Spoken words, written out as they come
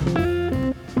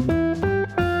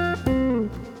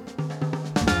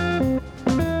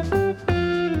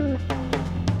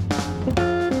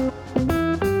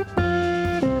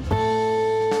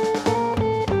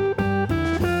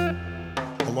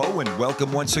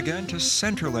Welcome once again to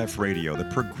Center Left Radio, the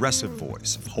progressive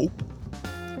voice of hope,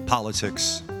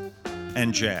 politics,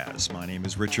 and jazz. My name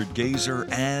is Richard Gazer,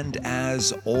 and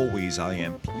as always, I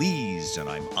am pleased and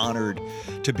I'm honored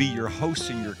to be your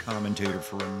host and your commentator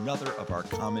for another of our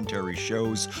commentary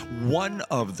shows, one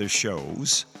of the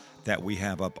shows that we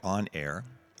have up on air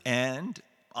and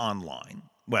online.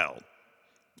 Well,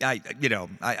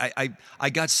 I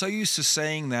got so used to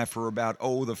saying that for about,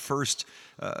 the first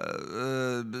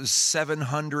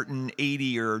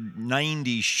 780 or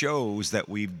 90 shows that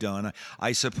we've done.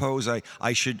 I suppose I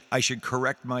should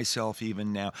correct myself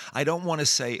even now. I don't want to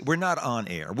say we're not on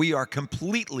air. We are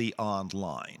completely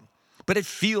online. But it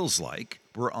feels like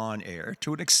we're on air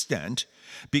to an extent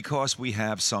because we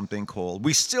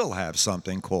still have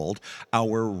something called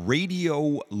our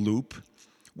radio loop,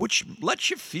 which lets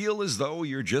you feel as though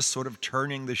you're just sort of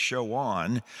turning the show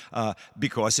on,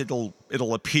 because it'll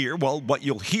appear. Well, what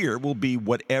you'll hear will be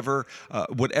whatever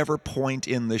point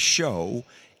in the show,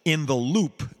 in the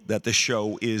loop that the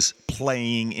show is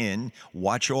playing in.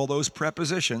 Watch all those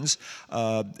prepositions.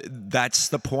 That's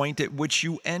the point at which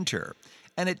you enter,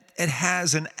 and it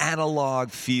has an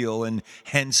analog feel, and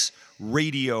hence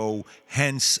radio,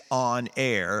 hence on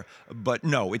air. But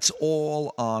no, it's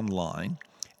all online.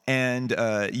 And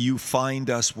you find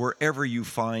us wherever you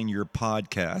find your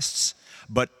podcasts.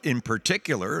 But in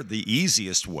particular, the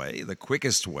easiest way, the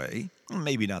quickest way,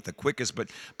 maybe not the quickest, but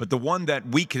the one that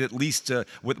we could at least,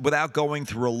 without going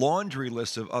through a laundry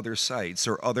list of other sites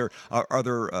or other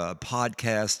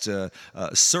podcast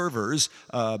servers,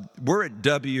 we're at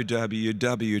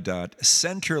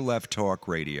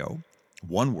www.centerlefttalkradio,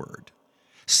 one word,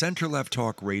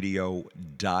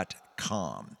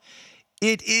 centerlefttalkradio.com.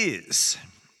 It is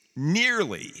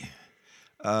nearly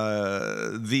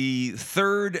the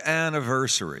third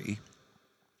anniversary.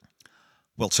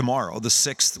 Well, tomorrow, the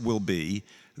 6th, will be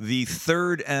the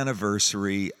third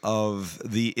anniversary of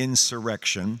the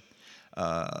insurrection,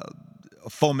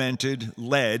 fomented,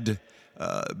 led,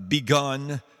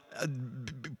 begun,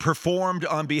 performed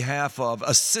on behalf of,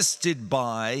 assisted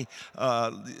by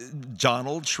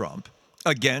Donald Trump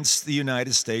against the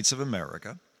United States of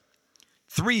America.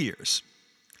 3 years.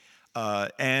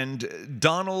 And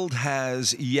Donald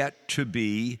has yet to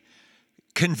be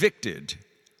convicted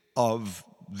of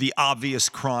the obvious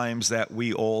crimes that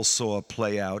we all saw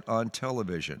play out on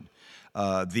television.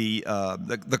 The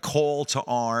call to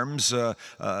arms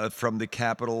from the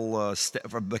Capitol,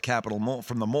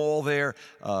 from the mall there,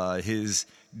 his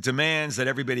demands that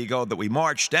everybody go, that we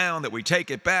march down, that we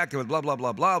take it back, blah, blah,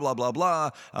 blah, blah, blah, blah, blah,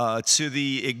 to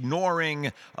the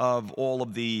ignoring of all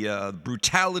of the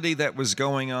brutality that was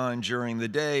going on during the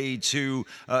day, to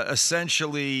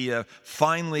essentially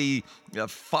finally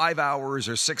 5 hours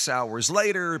or 6 hours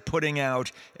later putting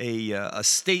out a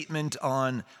statement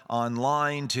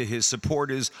online to his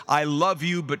supporters. I love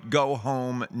you, but go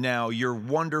home now. You're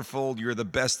wonderful. You're the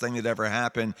best thing that ever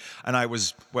happened. And I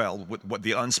was, what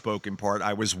the unspoken part,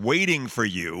 I was waiting for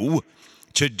you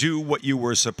to do what you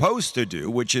were supposed to do,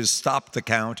 which is stop the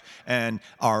count, and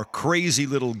our crazy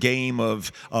little game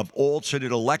of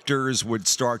alternate electors would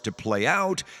start to play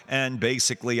out, and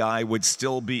basically I would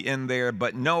still be in there.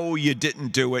 But no, you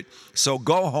didn't do it, so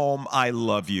go home. I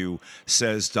love you,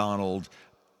 says Donald.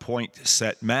 Point,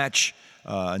 set, match.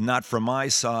 Not from my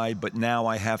side, but now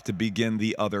I have to begin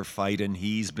the other fight, and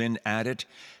he's been at it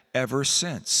ever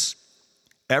since.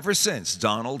 Ever since,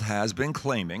 Donald has been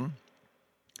claiming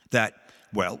that,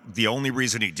 the only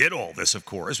reason he did all this, of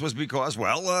course, was because,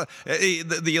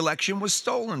 the election was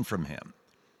stolen from him.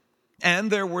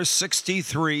 And there were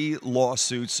 63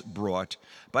 lawsuits brought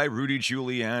by Rudy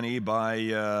Giuliani,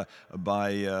 by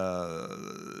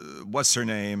what's her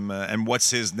name, and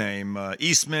what's his name,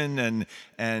 Eastman,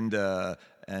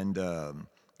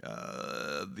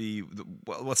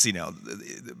 what's he now?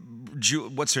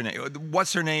 What's her name?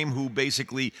 What's her name? Who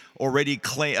basically already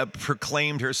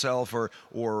proclaimed herself or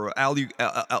allocated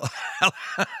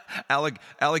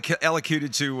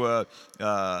to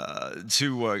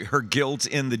her guilt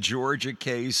in the Georgia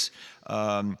case.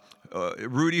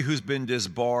 Rudy, who's been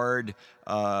disbarred.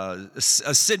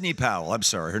 Sidney Powell. I'm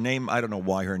sorry, her name. I don't know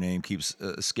why her name keeps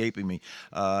escaping me.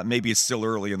 Maybe it's still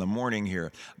early in the morning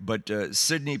here. But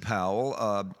Sidney Powell.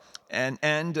 And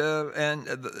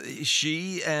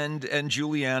she and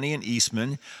Giuliani and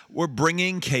Eastman were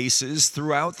bringing cases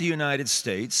throughout the United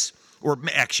States, or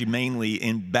actually mainly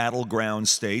in battleground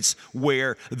states,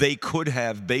 where they could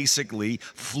have basically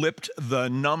flipped the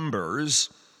numbers,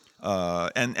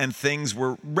 and things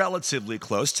were relatively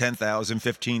close, 10,000,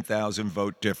 15,000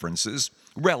 vote differences,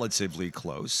 relatively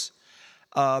close.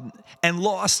 and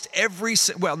lost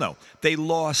they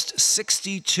lost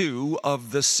 62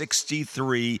 of the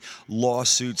 63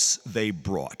 lawsuits they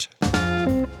brought.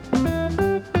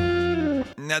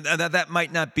 Now, that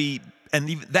might not be, and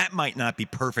that might not be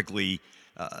perfectly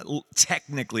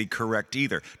technically correct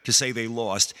either, to say they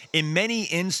lost. In many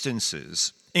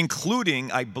instances,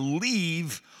 including, I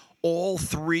believe, all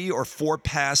 3 or 4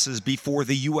 passes before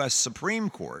the U.S. Supreme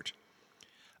Court,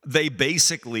 they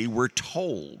basically were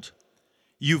told,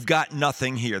 you've got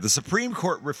nothing here. The Supreme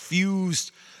Court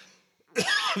refused,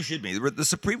 the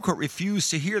Supreme Court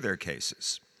refused to hear their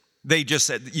cases. They just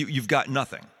said, you've got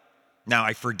nothing. Now,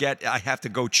 I forget, I have to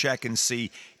go check and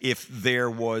see if there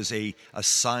was a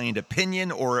signed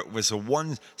opinion or it was a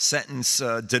one-sentence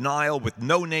denial with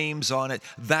no names on it.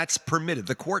 That's permitted.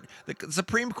 The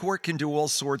Supreme Court can do all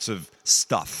sorts of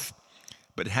stuff,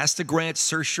 but it has to grant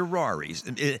certiorari.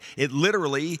 It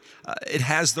literally, it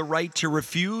has the right to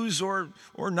refuse or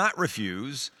not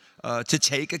refuse to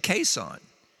take a case on.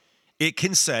 It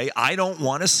can say, I don't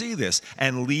want to see this,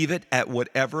 and leave it at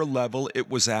whatever level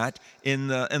it was at in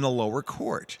the lower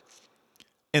court.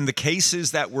 In the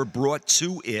cases that were brought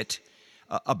to it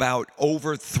about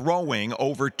overturning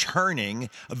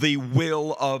the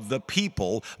will of the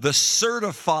people, the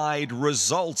certified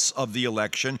results of the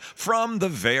election from the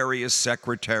various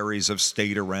secretaries of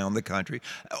state around the country,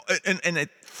 and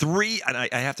I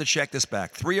have to check this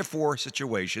back, 3 or 4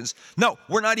 situations, no,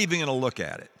 we're not even going to look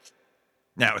at it.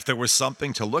 Now, if there was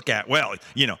something to look at, well,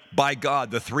 by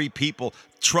God, the 3 people,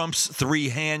 Trump's 3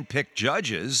 hand-picked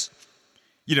judges,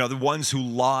 the ones who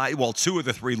lied, 2 of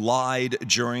the 3 lied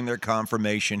during their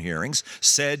confirmation hearings,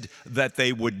 said that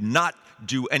they would not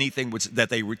do anything,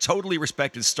 that they totally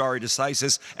respected stare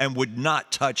decisis and would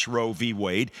not touch Roe v.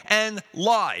 Wade, and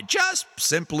lied, just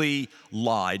simply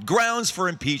lied. Grounds for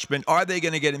impeachment, are they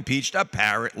going to get impeached?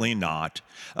 Apparently not.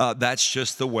 That's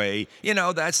just the way,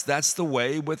 that's the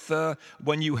way with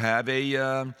when you have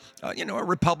a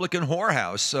Republican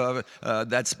whorehouse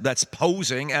that's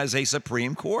posing as a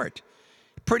Supreme Court.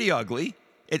 Pretty ugly.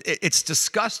 It's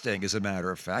disgusting, as a matter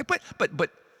of fact.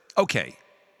 But okay,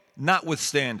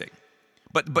 notwithstanding.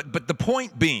 But the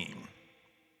point being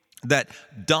that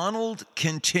Donald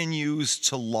continues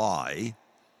to lie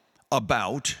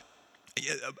about,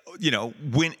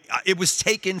 when it was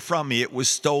taken from me, it was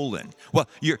stolen. Well,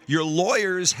 your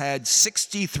lawyers had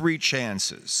 63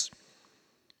 chances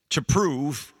to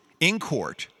prove in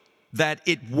court that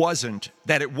it was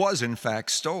in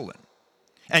fact stolen.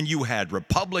 And you had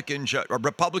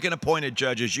Republican-appointed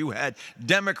judges, you had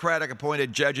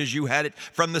Democratic-appointed judges, you had it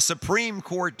from the Supreme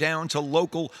Court down to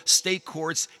local state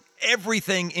courts,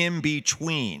 everything in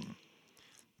between,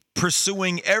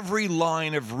 pursuing every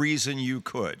line of reason you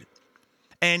could.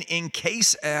 And in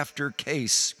case after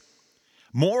case,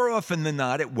 more often than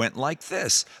not, it went like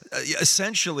this.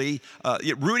 Essentially,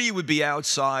 Rudy would be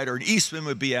outside, or Eastman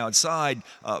would be outside,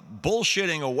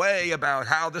 bullshitting away about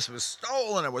how this was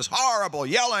stolen, it was horrible,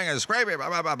 yelling and screaming, blah,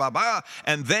 blah, blah, blah, blah,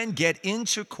 and then get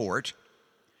into court,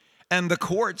 and the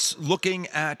courts, looking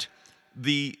at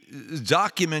the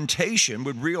documentation,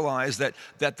 would realize that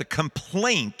the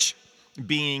complaint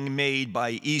being made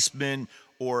by Eastman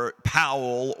or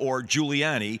Powell or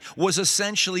Giuliani was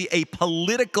essentially a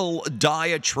political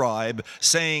diatribe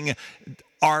saying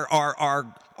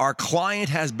our client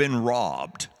has been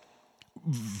robbed,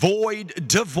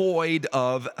 devoid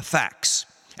of facts.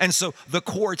 And so the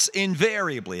courts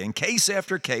invariably, in case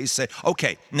after case, say,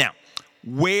 okay, now,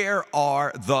 where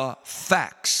are the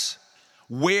facts?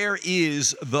 Where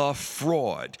is the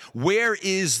fraud? Where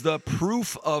is the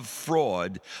proof of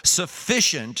fraud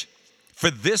sufficient for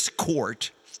this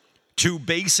court to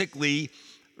basically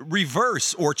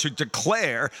reverse, or to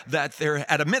declare that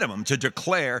at a minimum, to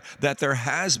declare that there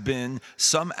has been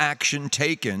some action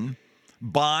taken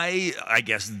by, I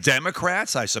guess,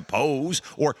 Democrats, I suppose,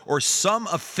 or some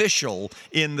official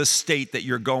in the state that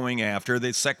you're going after,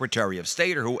 the Secretary of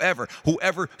State or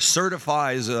whoever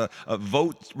certifies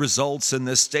vote results in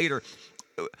this state, or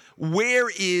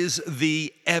where is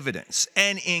the evidence?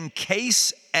 And in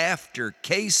case after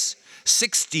case,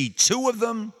 62 of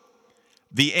them,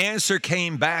 the answer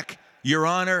came back, Your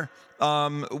Honor,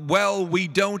 we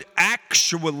don't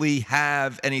actually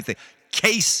have anything.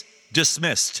 Case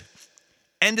dismissed.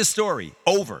 End of story.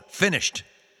 Over. Finished.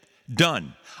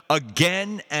 Done.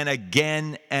 Again and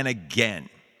again and again.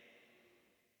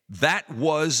 That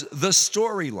was the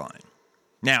storyline.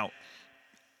 Now,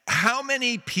 how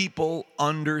many people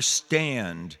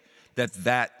understand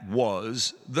that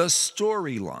was the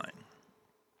storyline?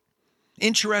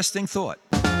 Interesting thought.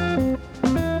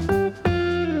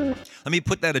 Let me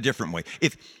put that a different way.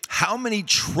 How many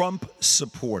Trump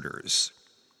supporters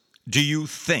do you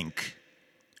think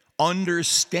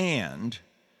understand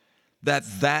that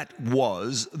that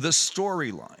was the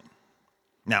storyline?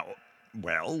 Now,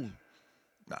 well,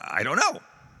 I don't know.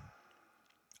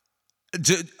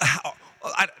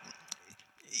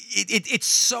 It's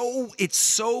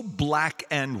so black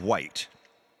and white.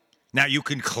 Now, you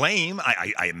can claim,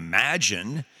 I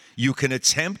imagine, you can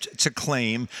attempt to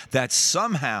claim that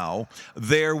somehow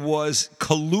there was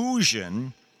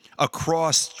collusion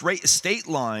across state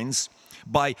lines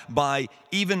by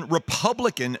even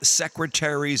Republican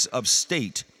secretaries of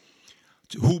state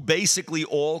who basically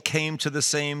all came to the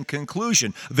same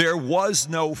conclusion. There was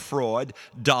no fraud.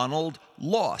 Donald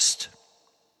lost.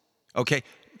 Okay.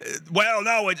 Well,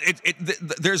 no,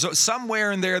 there's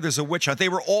somewhere in there, there's a witch hunt. They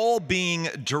were all being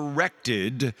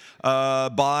directed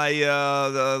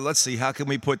by, let's see, how can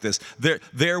we put this?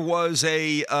 There was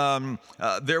a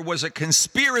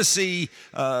conspiracy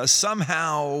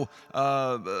somehow.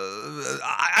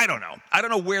 I don't know. I don't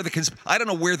know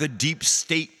where the deep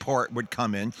state part would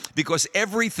come in, because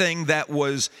everything that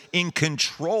was in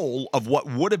control of what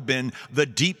would have been the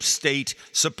deep state,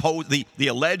 the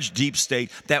alleged deep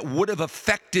state that would have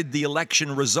affected the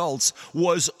election results,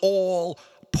 was all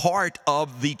part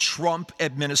of the Trump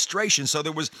administration. So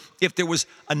if there was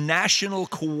a national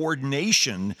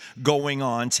coordination going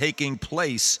on, taking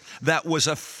place, that was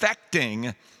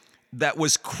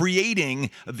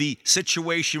creating the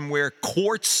situation where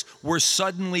courts were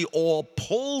suddenly all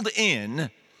pulled in,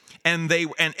 and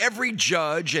every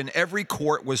judge and every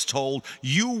court was told,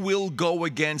 you will go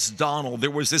against Donald. There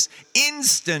was this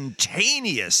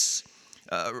instantaneous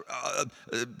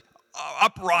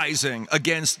uprising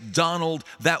against Donald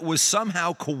that was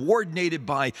somehow coordinated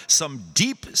by some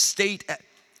deep state.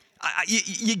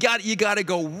 You got to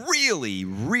go really,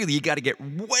 you got to get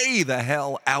way the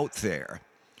hell out there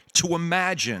to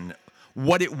imagine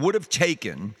what it would have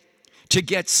taken to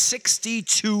get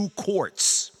 62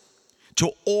 courts to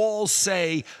all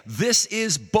say, this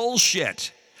is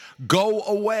bullshit, go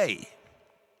away.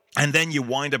 And then you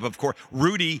wind up, of course,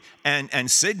 Rudy and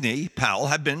Sidney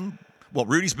Powell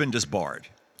Rudy's been disbarred.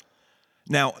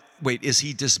 Now, wait, is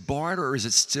he disbarred, or is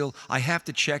it still, I have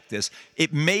to check this.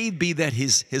 It may be that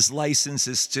his license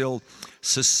is still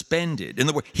suspended. In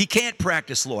other words, he can't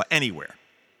practice law anywhere.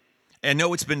 I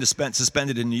know it's been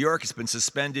suspended in New York. It's been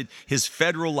suspended. His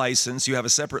federal license, you have a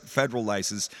separate federal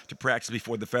license to practice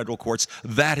before the federal courts,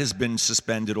 that has been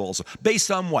suspended also. Based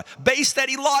on what? Based that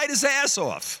he lied his ass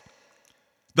off.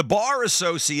 The bar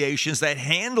associations that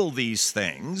handle these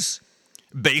things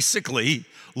basically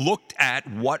looked at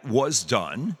what was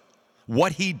done,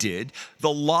 what he did,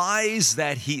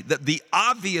 the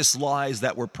obvious lies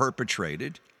that were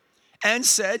perpetrated, and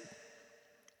said,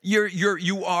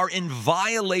 you are in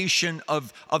violation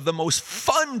of the most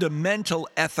fundamental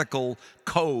ethical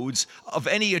codes of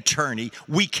any attorney.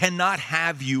 We cannot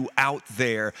have you out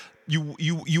there.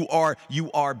 You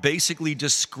are basically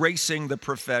disgracing the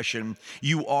profession.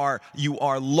 You are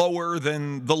lower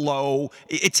than the low.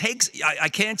 It takes, I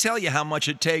can't tell you how much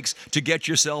it takes to get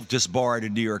yourself disbarred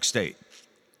in New York State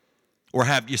or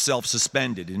have yourself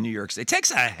suspended in New York State. It takes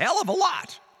a hell of a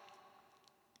lot.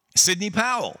 Sidney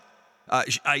Powell. I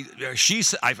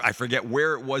forget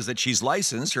where it was that she's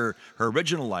licensed, her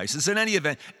original license. In any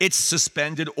event, it's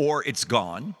suspended or it's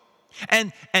gone.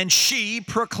 And she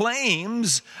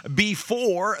proclaims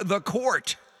before the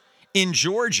court in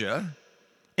Georgia,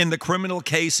 in the criminal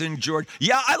case in Georgia,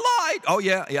 yeah, I lied. Oh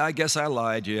yeah, I guess I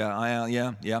lied. Yeah.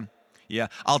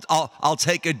 I'll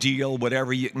take a deal,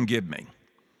 whatever you can give me.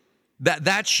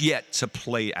 That's yet to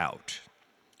play out.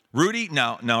 Rudy,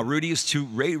 no, Rudy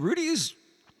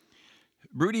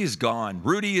is gone.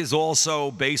 Rudy is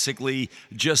also basically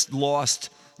just lost,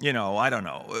 I don't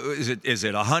know. Is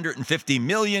it 150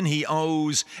 million he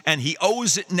owes, and he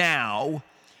owes it now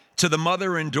to the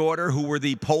mother and daughter who were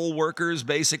the poll workers,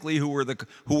 basically, who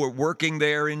were working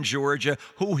there in Georgia,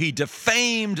 who he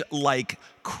defamed like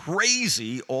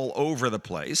crazy all over the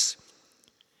place,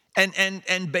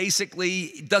 and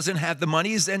basically doesn't have the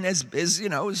money and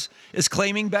is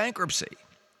claiming bankruptcy.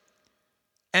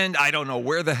 And I don't know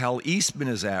where the hell Eastman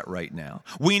is at right now.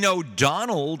 We know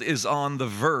Donald is on the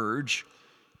verge.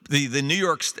 The New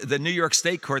York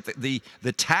State Court, the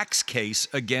tax case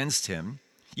against him.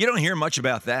 You don't hear much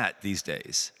about that these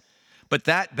days. But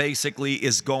that basically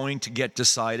is going to get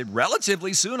decided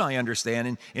relatively soon, I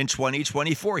understand, in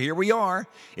 2024. Here we are.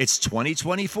 It's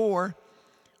 2024.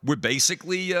 We're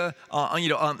basically,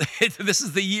 this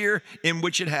is the year in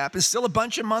which it happens. Still a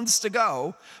bunch of months to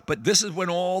go, but this is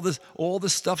when all the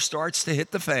stuff starts to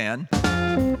hit the fan.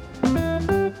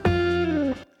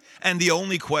 And the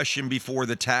only question before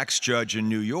the tax judge in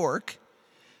New York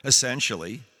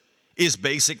essentially, is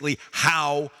basically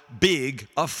how big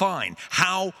a fine,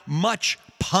 how much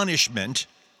punishment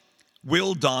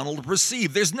will Donald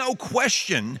receive? There's no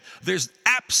question, there's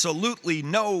absolutely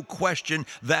no question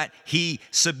that he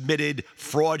submitted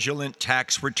fraudulent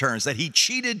tax returns, that he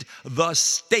cheated the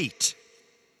state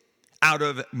out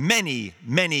of many,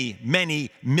 many,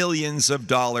 many millions of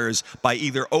dollars by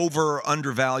either over or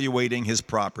undervaluating his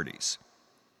properties.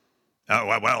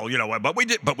 Well, but we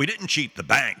didn't cheat the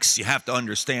banks. You have to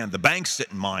understand, the banks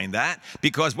didn't mind that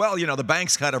because, the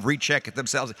banks kind of recheck it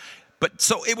themselves. But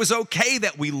so it was okay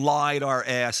that we lied our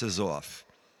asses off.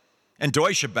 And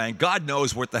Deutsche Bank, God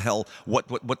knows what the hell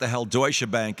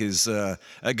Deutsche Bank is going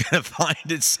to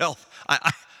find itself.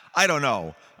 I don't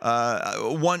know.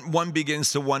 One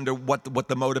begins to wonder what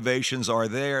the motivations are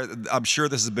there. I'm sure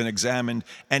this has been examined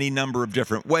any number of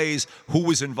different ways. Who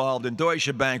was involved in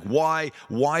Deutsche Bank? Why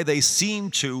they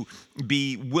seem to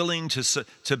be willing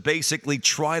to basically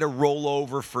try to roll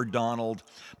over for Donald.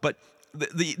 But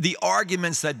the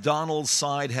arguments that Donald's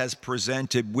side has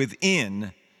presented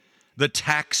within the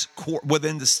tax court,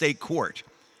 within the state court,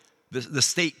 the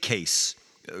state case,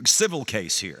 civil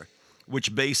case here,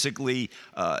 which basically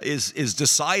is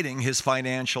deciding his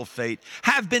financial fate,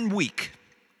 have been weak.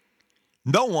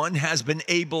 No one has been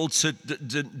able to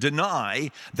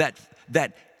deny that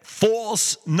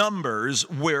false numbers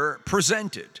were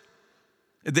presented.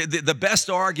 The best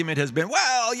argument has been,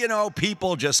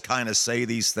 people just kind of say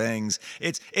these things.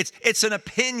 It's an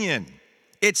opinion.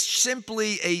 It's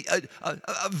simply a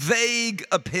vague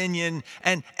opinion,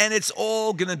 and it's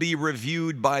all going to be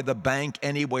reviewed by the bank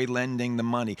anyway lending the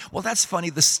money. Well, that's funny.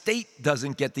 The state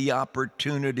doesn't get the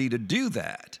opportunity to do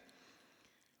that.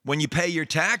 When you pay your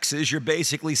taxes, you're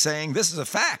basically saying this is a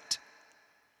fact.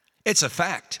 It's a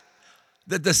fact.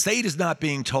 The state is not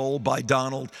being told by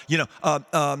Donald,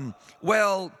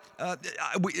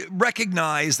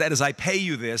 recognize that as I pay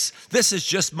you this is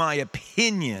just my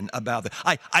opinion about it.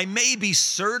 I may be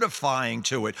certifying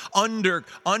to it under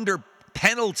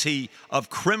penalty of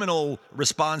criminal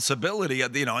responsibility,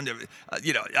 under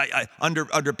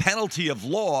penalty of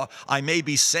law, I may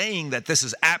be saying that this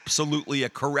is absolutely a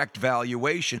correct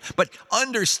valuation. But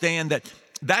understand that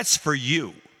that's for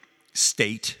you,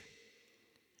 state.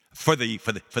 For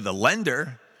the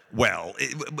lender, well,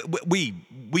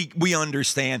 we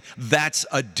understand that's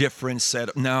a different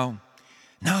set. No,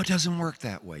 it doesn't work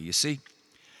that way, you see.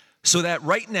 So that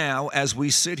right now, as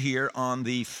we sit here on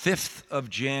the 5th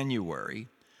of January,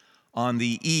 on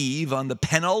the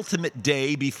penultimate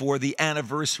day before the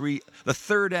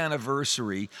third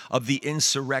anniversary of the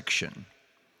insurrection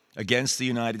against the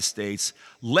United States,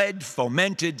 led,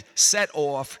 fomented, set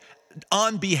off,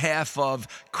 on behalf of,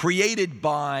 created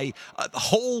by,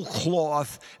 whole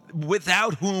cloth,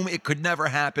 without whom it could never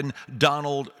happen,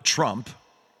 Donald Trump,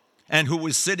 and who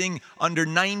was sitting under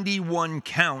 91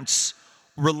 counts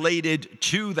related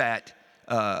to that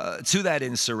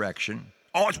insurrection.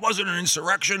 Oh, it wasn't an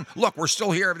insurrection. Look, we're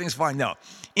still here. Everything's fine. No.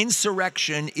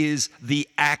 Insurrection is the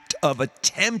act of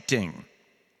attempting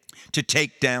to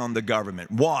take down the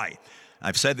government. Why?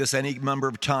 I've said this any number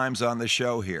of times on the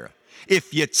show here.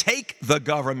 If you take the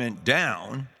government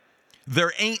down,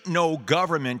 there ain't no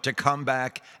government to come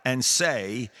back and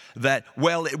say that,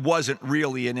 it wasn't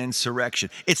really an insurrection.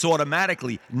 It's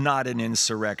automatically not an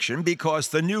insurrection because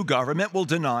the new government will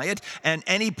deny it, and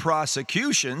any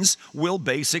prosecutions will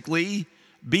basically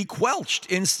be quelched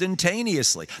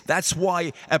instantaneously. That's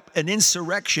why an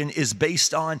insurrection is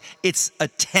based on its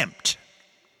attempt.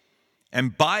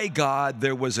 And by God,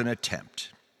 there was an attempt.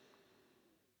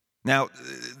 Now,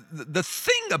 the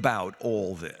thing about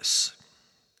all this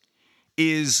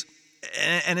is,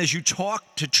 and as you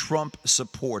talk to Trump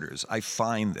supporters, I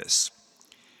find this,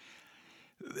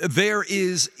 there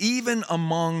is, even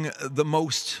among the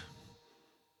most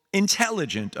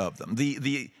intelligent of them,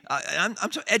 I'm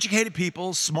talking educated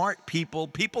people, smart people,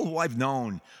 people who I've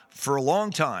known for a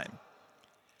long time,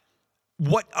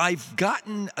 what I've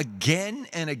gotten again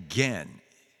and again,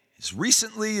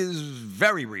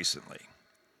 very recently,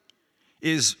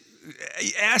 is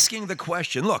asking the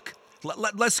question, look,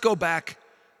 let's go back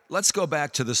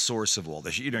to the source of all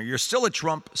this. You're still a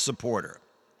Trump supporter.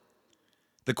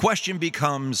 The question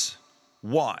becomes,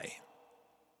 why?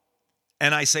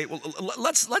 And I say, well,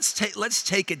 let's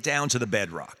take it down to the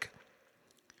bedrock.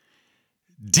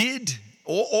 Did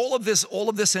all of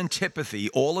this antipathy,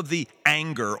 all of the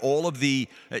anger,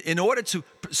 in order to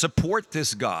support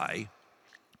this guy,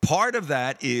 part of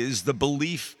that is the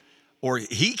belief, or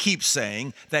he keeps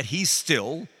saying that he's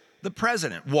still the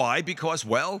president. Why? Because,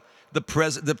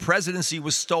 the presidency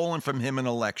was stolen from him in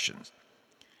elections.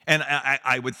 And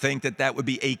I would think that would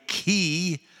be a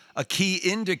key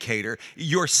indicator.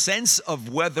 Your sense of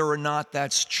whether or not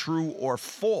that's true or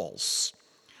false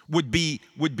would be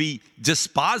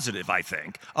dispositive, I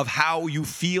think, of how you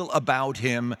feel about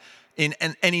him in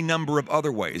any number of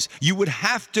other ways. You'd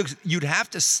have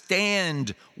to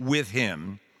stand with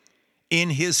him in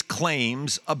his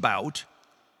claims about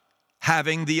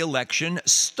having the election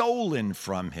stolen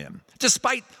from him,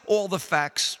 despite all the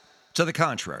facts to the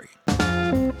contrary.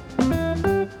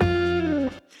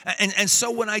 And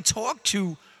so when I talk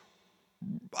to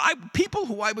people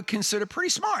who I would consider pretty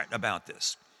smart about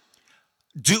this,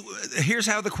 here's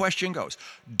how the question goes.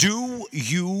 Do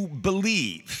you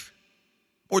believe,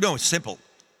 or no, it's simple,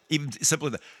 even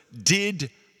simpler, did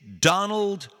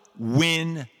Donald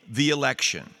win the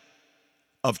election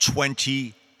of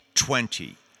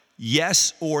 2020?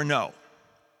 Yes or no?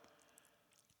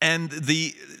 And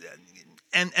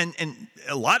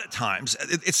a lot of times,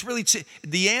 it's really,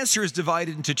 the answer is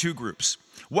divided into two groups.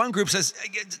 One group says,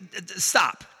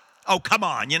 stop. Oh, come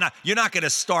on, you're not going to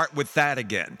start with that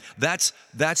again. That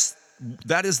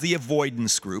is the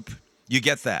avoidance group. You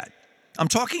get that. I'm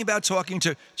talking about talking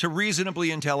to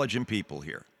reasonably intelligent people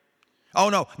here. Oh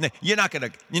no, you're not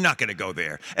going to go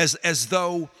there. As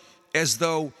though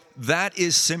that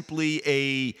is simply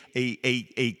a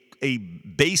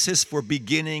basis for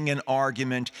beginning an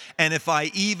argument, and if I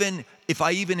even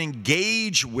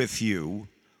engage with you,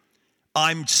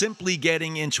 I'm simply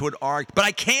getting into an argument. But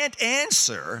I can't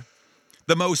answer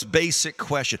the most basic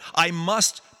question. I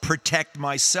must protect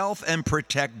myself and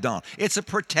protect Don. It's a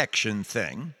protection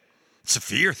thing. It's a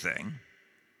fear thing.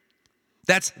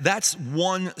 That's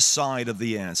one side of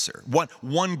the answer.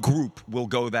 One group will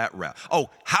go that route. Oh,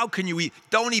 how can you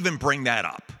don't even bring that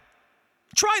up.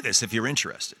 Try this if you're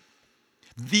interested.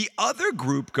 The other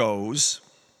group goes,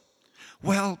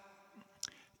 well,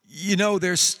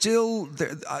 there's still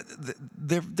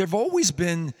there've always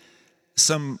been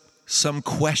some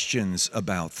questions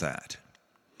about that,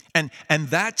 and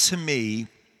that to me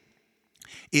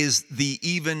is the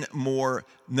even more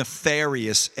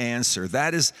nefarious answer.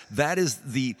 That is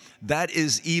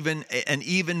even an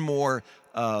even more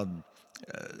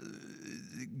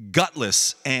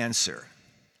gutless answer.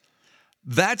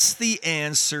 That's the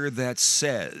answer that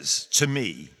says to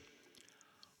me,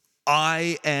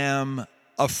 I am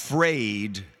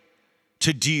afraid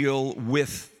to deal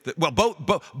with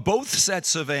both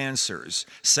sets of answers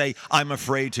say I'm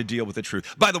afraid to deal with the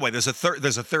truth. By the way, there's a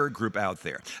third group out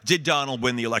there. Did Donald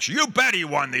win the election? You bet he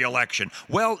won the election.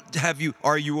 Well,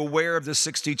 are you aware of the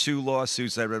 62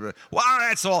 lawsuits?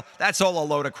 Well, that's all a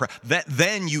load of crap.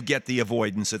 Then you get the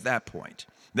avoidance at that point.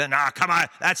 Then, come on,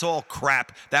 that's all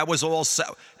crap. That was all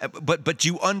so. But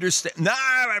you understand?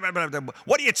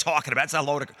 What are you talking about? It's a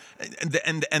load of.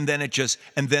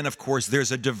 And then of course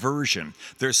there's a diversion.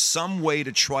 There's some way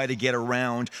to try to get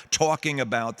around talking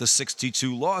about the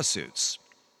 62 lawsuits.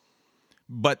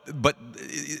 But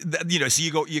so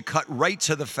you cut right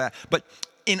to the fact. But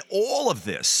in all of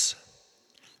this,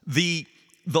 the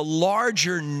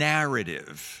larger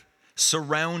narrative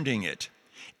surrounding it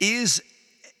is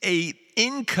a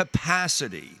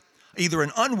incapacity, either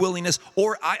an unwillingness,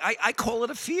 or I call it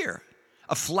a fear,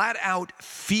 a flat-out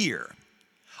fear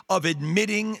of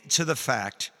admitting to the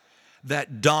fact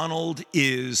that Donald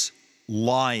is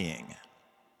lying.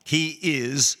 He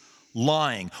is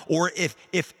lying. Or if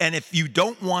you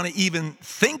don't want to even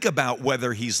think about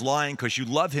whether he's lying because you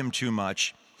love him too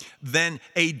much, then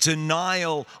a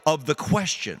denial of the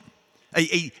question.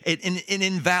 An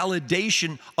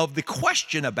invalidation of the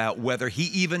question about whether he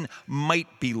even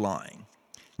might be lying.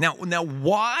 Now,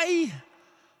 why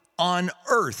on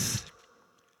earth,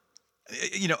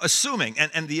 assuming,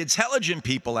 and the intelligent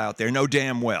people out there know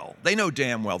damn well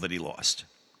that he lost.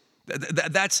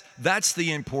 That's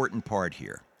the important part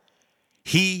here.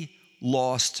 He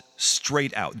lost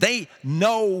straight out. They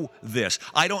know this.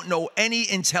 I don't know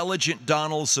any intelligent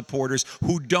Donald supporters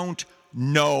who don't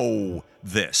know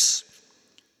this.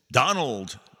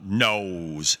 Donald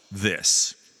knows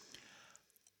this.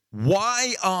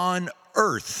 Why on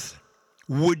earth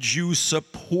would you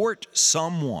support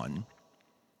someone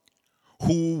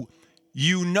who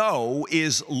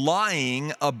is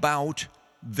lying about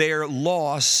their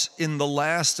loss in the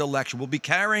last election? Will be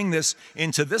carrying this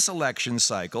into this election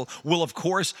cycle. Will of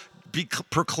course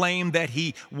proclaim that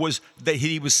it was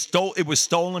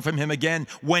stolen from him again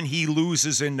when he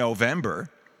loses in November.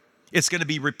 It's going to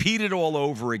be repeated all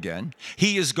over again.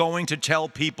 He is going to tell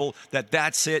people that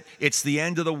that's it, it's the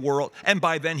end of the world, and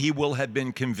by then he will have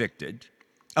been convicted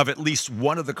of at least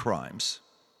one of the crimes.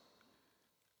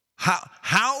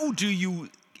 How do you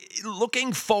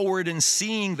looking forward and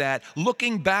seeing that,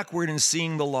 looking backward and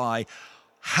seeing the lie,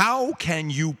 how can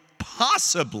you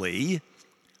possibly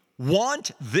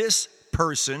want this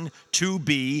person to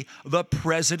be the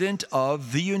President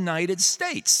of the United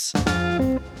States?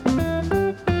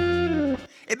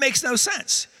 It makes no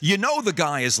sense. You know the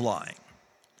guy is lying.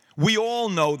 We all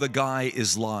know the guy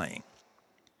is lying.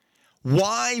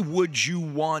 Why would you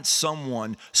want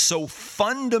someone so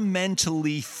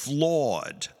fundamentally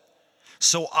flawed,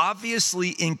 so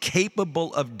obviously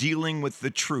incapable of dealing with the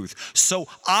truth, so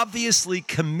obviously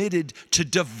committed to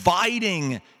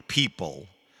dividing people,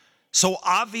 so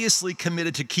obviously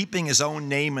committed to keeping his own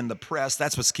name in the press?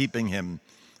 That's what's keeping him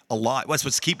alive. That's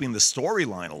what's keeping the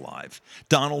storyline alive.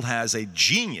 Donald has a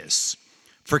genius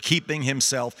for keeping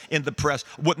himself in the press,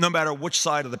 no matter which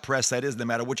side of the press that is, no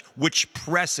matter which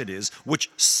press it is,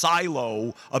 which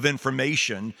silo of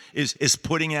information is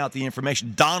putting out the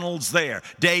information. Donald's there.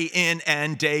 Day in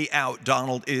and day out,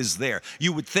 Donald is there.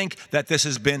 You would think that this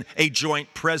has been a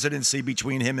joint presidency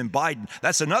between him and Biden.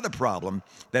 That's another problem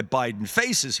that Biden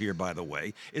faces here, by the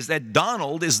way, is that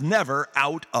Donald is never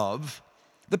out of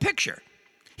the picture.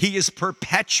 He is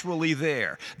perpetually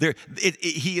there.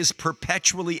 He is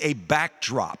perpetually a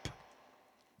backdrop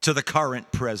to the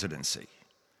current presidency.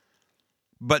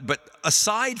 But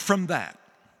aside from that,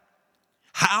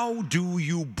 how do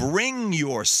you bring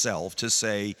yourself to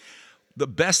say the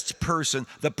best person,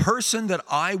 the person that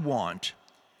I want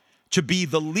to be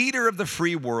the leader of the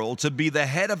free world, to be the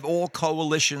head of all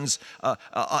coalitions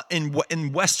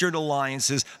in Western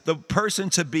alliances, the person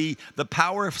to be the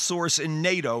power source in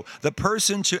NATO, the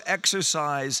person to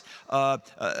exercise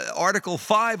Article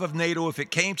 5 of NATO if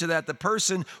it came to that, the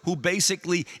person who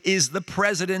basically is the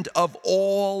president of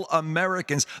all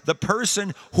Americans, the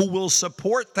person who will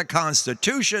support the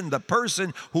Constitution, the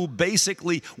person who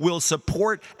basically will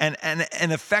support and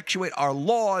effectuate our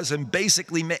laws and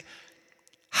basically make...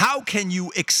 How can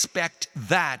you expect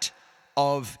that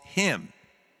of him?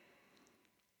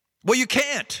 Well, you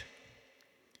can't.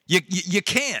 You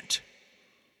can't.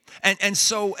 And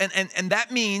so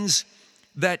that means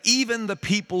that even the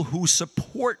people who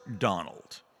support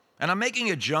Donald, and I'm making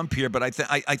a jump here, but I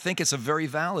think it's a very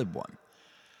valid one,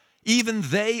 even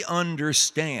they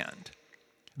understand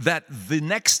that the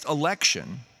next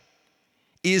election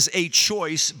is a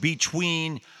choice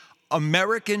between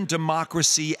American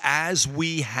democracy as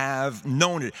we have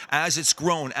known it, as it's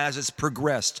grown, as it's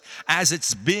progressed, as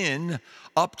it's been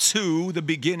up to the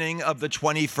beginning of the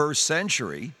 21st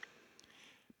century,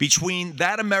 between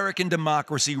that American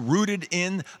democracy rooted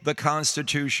in the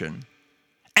Constitution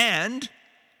and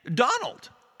Donald.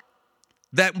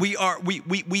 That we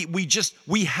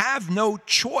have no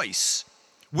choice.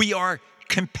 We are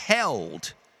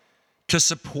compelled to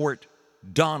support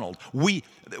Donald.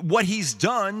 What he's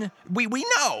done, we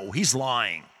know he's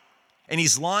lying. And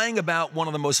he's lying about one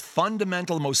of the most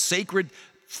fundamental, most sacred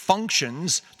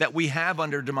functions that we have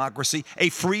under democracy, a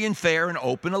free and fair and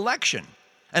open election,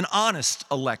 an honest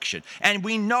election. And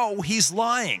we know he's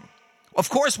lying. Of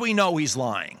course we know he's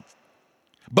lying.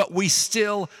 But we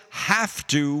still have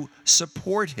to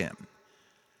support him.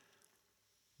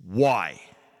 Why?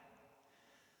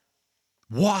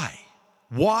 Why?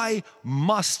 Why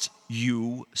must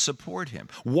you support him?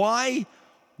 Why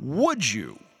would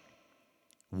you?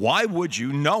 Why would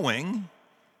you, knowing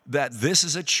that this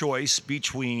is a choice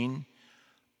between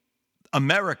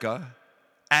America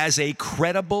as a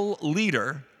credible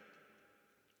leader,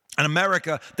 an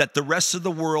America that the rest of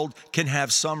the world can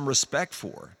have some respect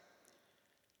for,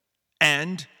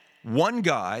 and one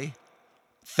guy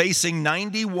facing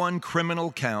 91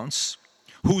 criminal counts,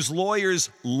 whose lawyers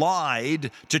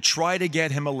lied to try to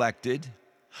get him elected,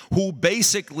 who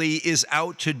basically is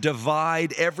out to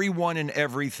divide everyone and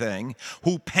everything,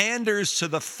 who panders to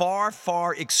the far,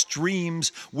 far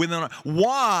extremes within.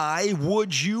 Why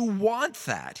would you want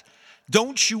that?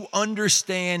 Don't you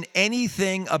understand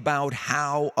anything about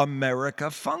how America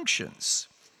functions?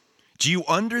 Do you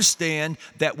understand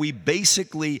that we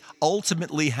basically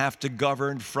ultimately have to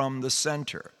govern from the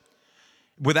center?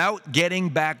 Without getting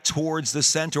back towards the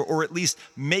center, or at least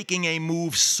making a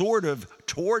move sort of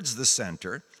towards the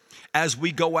center, as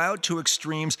we go out to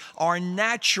extremes, our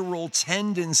natural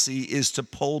tendency is to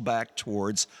pull back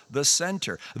towards the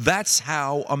center. That's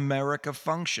how America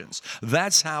functions.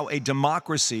 That's how a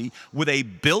democracy with a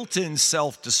built-in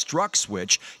self-destruct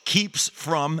switch keeps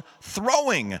from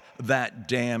throwing that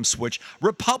damn switch.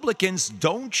 Republicans,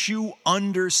 don't you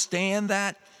understand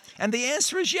that? And the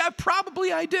answer is, yeah,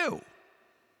 probably I do.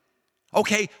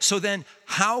 Okay, so then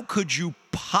how could you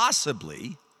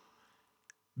possibly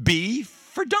be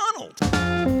for Donald?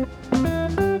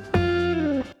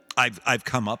 I've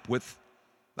come up with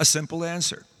a simple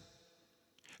answer.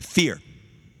 Fear.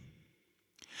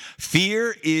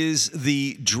 Fear is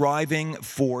the driving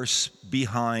force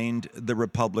behind the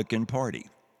Republican Party.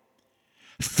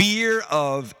 Fear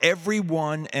of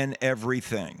everyone and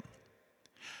everything.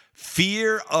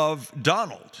 Fear of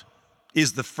Donald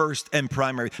is the first and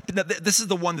primary. This is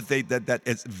the one that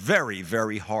it's very,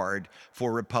 very hard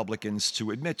for Republicans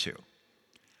to admit to.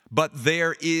 But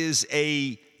there is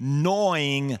a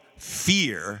gnawing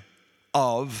fear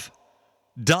of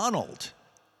Donald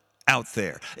out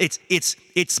there.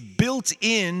 It's built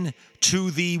in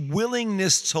to the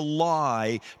willingness to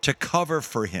lie to cover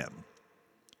for him.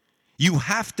 You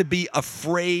have to be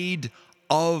afraid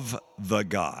of the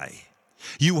guy.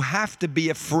 You have to be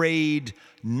afraid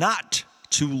not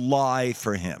to lie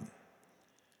for him.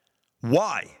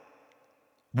 Why?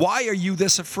 Why are you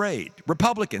this afraid?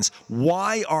 Republicans,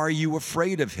 why are you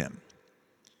afraid of him?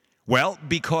 Well,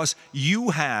 because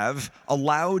you have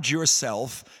allowed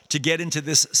yourself to get into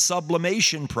this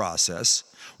sublimation process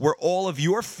where all of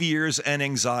your fears and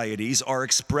anxieties are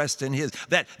expressed in his.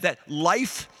 That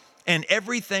life and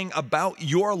everything about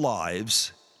your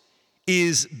lives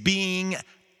is in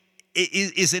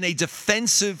a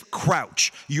defensive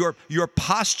crouch. Your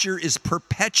posture is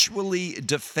perpetually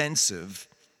defensive.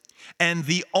 And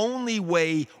the only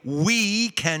way we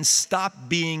can stop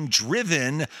being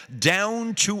driven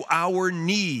down to our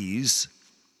knees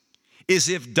is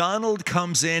if Donald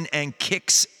comes in and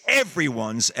kicks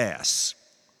everyone's ass.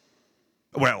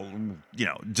 Well,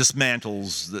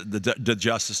 dismantles the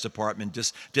Justice Department,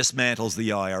 dismantles the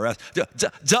IRS,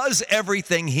 does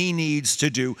everything he needs to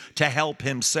do to help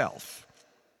himself.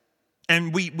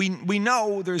 And we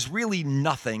know there's really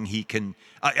nothing he can,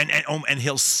 and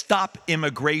he'll stop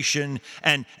immigration,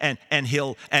 and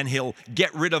he'll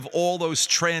get rid of all those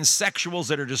transsexuals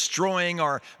that are destroying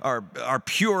our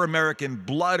pure American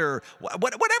blood, or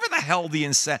whatever the hell the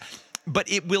insanity.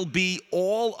 But it will be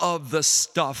all of the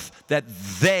stuff that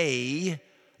they,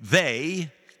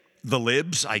 the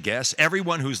libs, I guess,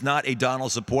 everyone who's not a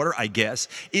Donald supporter, I guess,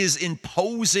 is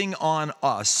imposing on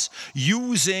us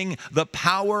using the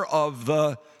power of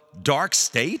the dark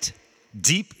state,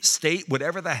 deep state,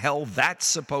 whatever the hell that's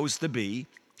supposed to be,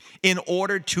 in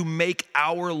order to make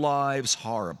our lives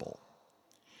horrible.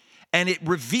 And it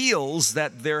reveals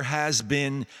that there has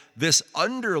been this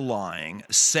underlying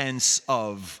sense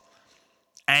of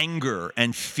anger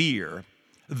and fear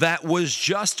that was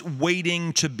just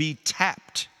waiting to be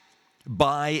tapped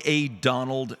by a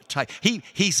Donald type.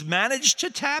 He's managed to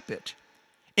tap it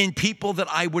in people that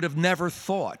I would have never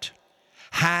thought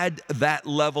had that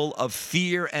level of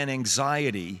fear and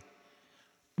anxiety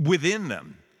within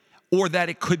them, or that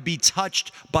it could be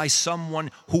touched by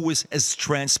someone who was as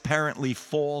transparently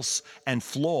false and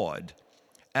flawed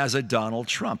as a Donald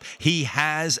Trump. He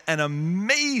has an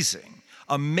amazing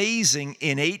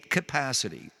innate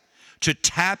capacity to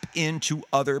tap into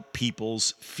other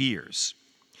people's fears,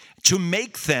 to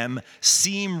make them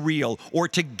seem real, or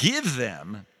to give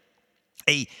them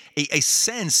a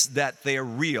sense that they're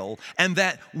real, and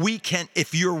that we can,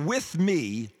 if you're with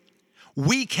me,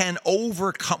 we can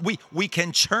overcome, we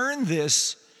can turn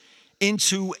this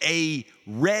into a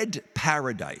red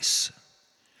paradise.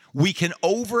 We can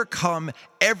overcome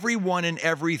everyone and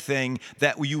everything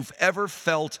that you've ever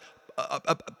felt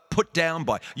put down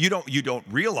by. You don't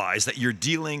realize that you're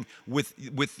dealing with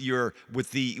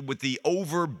the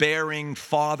overbearing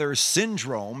father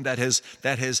syndrome that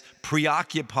has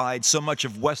preoccupied so much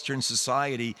of Western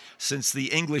society since the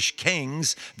English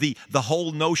kings, the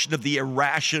whole notion of the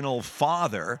irrational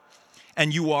father,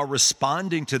 and you are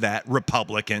responding to that,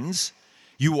 Republicans.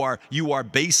 You are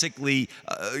basically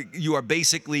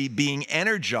being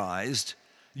energized.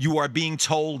 You are being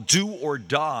told do or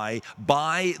die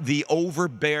by the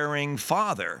overbearing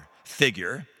father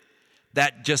figure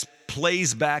that just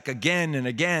plays back again and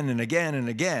again and again and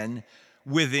again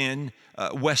within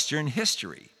Western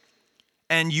history.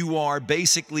 And you are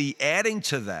basically adding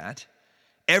to that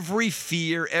every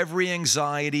fear, every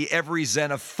anxiety, every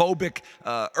xenophobic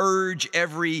urge,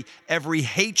 every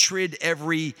hatred,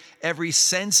 every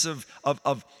sense of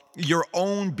your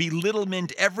own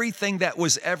belittlement, everything that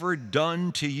was ever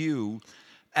done to you,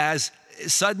 as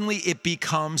suddenly it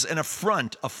becomes an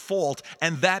affront, a fault,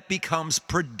 and that becomes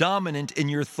predominant in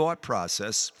your thought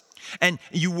process. And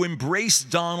you embrace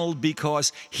Donald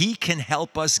because he can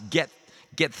help us get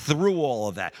through all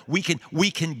of that. We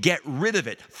can get rid of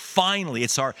it. Finally,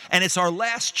 it's our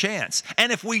last chance.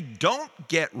 And if we don't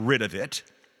get rid of it,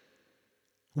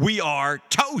 we are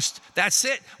toast. That's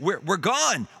it. We're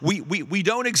gone. We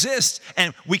don't exist,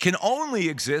 and we can only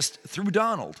exist through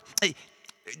Donald.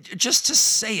 just to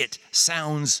say it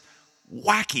sounds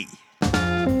wacky.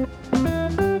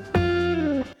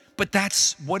 But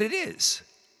that's what it is.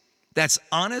 That's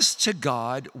honest to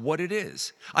God what it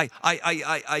is. I'm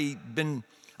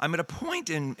at a point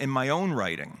in my own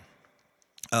writing.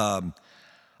 I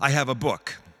have a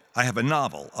book. I have a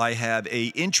novel. I have a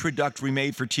introductory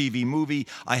made-for-TV movie.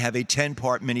 I have a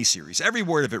 10-part miniseries. Every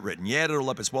word of it written. You add it all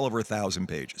up, it's well over 1,000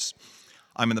 pages.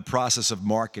 I'm in the process of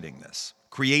marketing this,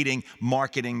 creating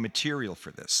marketing material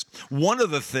for this. One of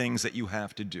the things that you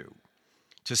have to do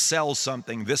to sell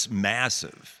something this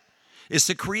massive is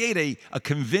to create a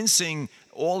convincing,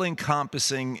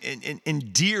 all-encompassing,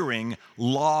 endearing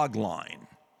log line.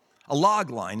 A log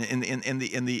line in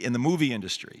the movie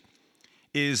industry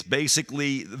is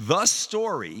basically the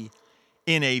story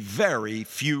in a very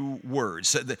few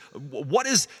words.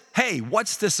 What's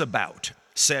this about?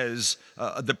 Says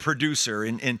the producer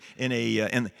in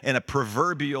a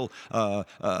proverbial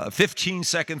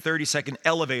 15-second, 30-second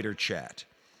elevator chat,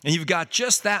 and you've got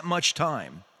just that much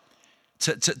time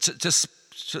to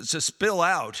spill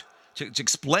out to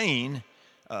explain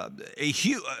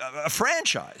a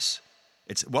franchise.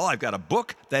 I've got a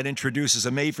book that introduces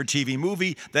a made-for-TV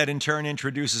movie that in turn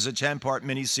introduces a 10-part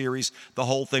miniseries. The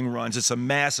whole thing runs. It's a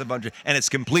massive and it's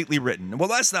completely written. Well,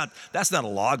 that's not a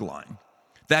log line.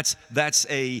 That's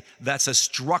a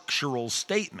structural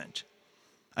statement.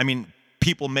 I mean,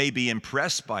 people may be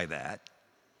impressed by that,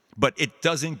 but it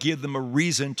doesn't give them a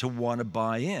reason to want to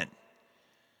buy in.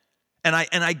 And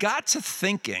I got to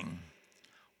thinking,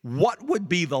 what would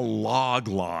be the log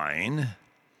line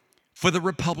for the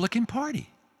Republican Party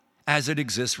as it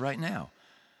exists right now?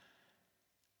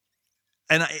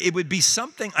 And it would be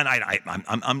something, and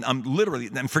I'm literally,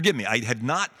 and forgive me, I have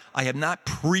not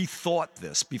pre-thought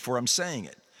this before I'm saying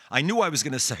it. I knew I was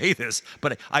going to say this,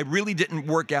 but I really didn't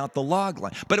work out the log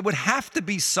line. But it would have to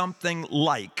be something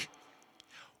like,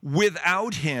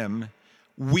 without him,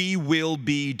 we will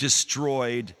be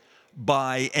destroyed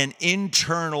by an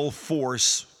internal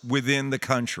force within the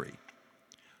country.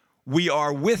 We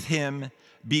are with him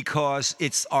because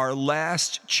it's our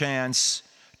last chance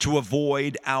to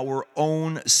avoid our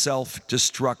own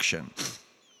self-destruction.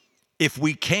 If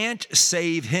we can't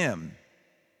save him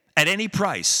at any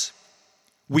price,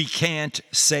 we can't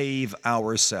save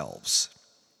ourselves.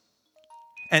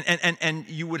 And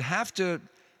you would have to,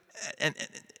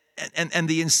 and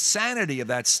the insanity of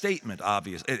that statement,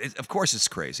 obviously, of course it's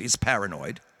crazy, it's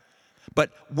paranoid, but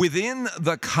within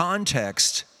the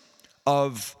context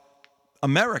of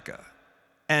America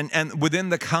and within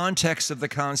the context of the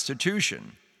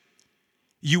Constitution,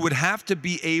 you would have to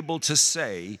be able to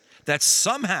say that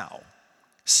somehow,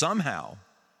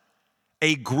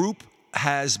 a group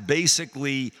has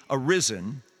basically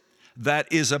arisen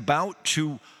that is about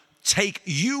to take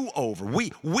you over. We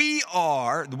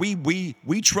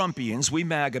Trumpians, we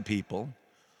MAGA people,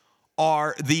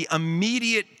 are the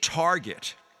immediate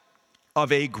target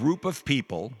of a group of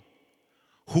people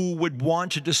who would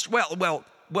want to destroy. Well,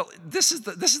 this is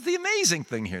the amazing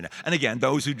thing here now. And again,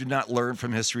 those who do not learn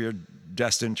from history are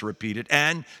destined to repeat it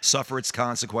and suffer its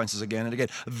consequences again and again.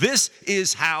 This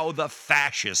is how the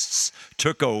fascists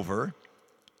took over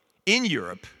in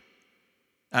Europe.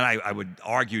 And I would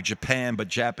argue Japan, but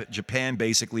Japan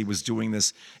basically was doing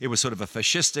this. It was sort of a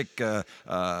fascistic,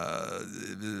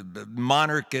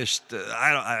 monarchist.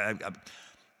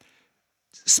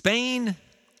 Spain,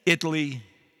 Italy,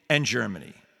 and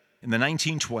Germany in the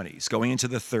 1920s, going into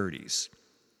the 30s,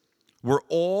 were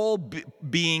all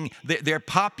their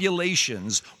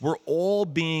populations were all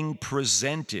being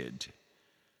presented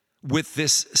with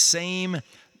this same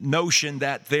notion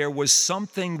that there was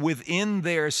something within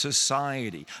their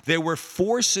society. There were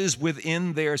forces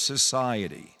within their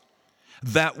society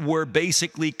that were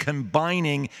basically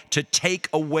combining to take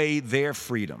away their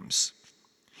freedoms.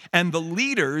 And the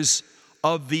leaders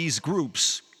of these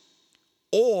groups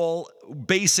all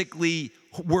basically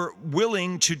were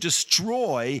willing to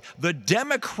destroy the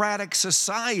democratic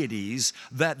societies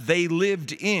that they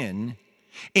lived in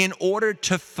order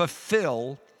to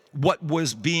fulfill what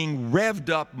was being revved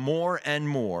up more and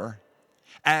more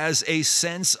as a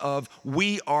sense of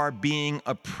we are being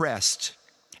oppressed.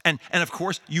 And of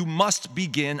course, you must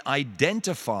begin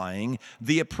identifying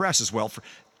the oppressors. Well,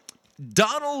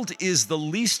 Donald is the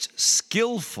least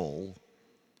skillful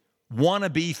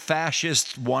wannabe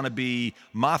fascist, wannabe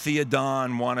mafia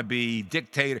don, wannabe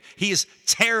dictator. He is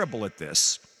terrible at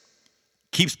this.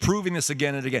 Keeps proving this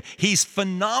again and again. He's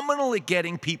phenomenal at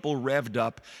getting people revved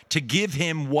up to give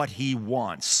him what he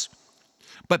wants.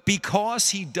 But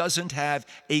because he doesn't have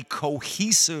a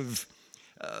cohesive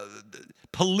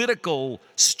political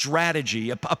strategy,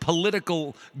 a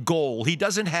political goal. He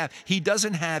doesn't have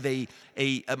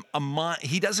an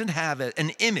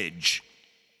image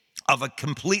of a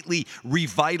completely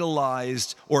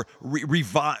revitalized or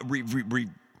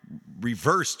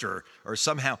reversed or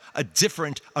somehow a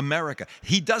different America.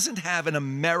 He doesn't have an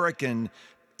American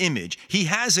image. He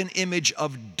has an image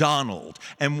of Donald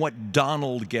and what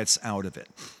Donald gets out of it.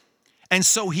 And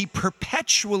so he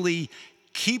perpetually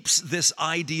keeps this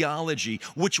ideology,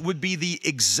 which would be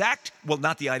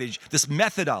this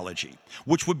methodology,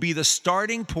 which would be the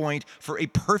starting point for a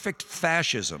perfect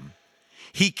fascism.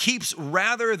 He keeps,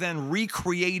 rather than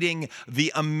recreating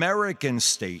the American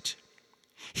state,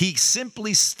 he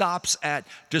simply stops at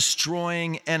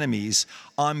destroying enemies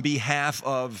on behalf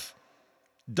of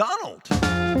Donald.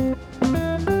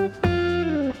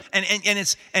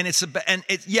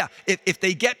 If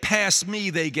they get past me,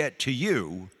 they get to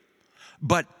you.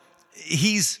 But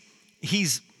he's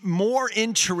more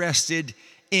interested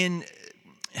in,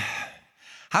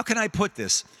 how can I put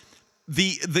this?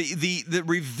 The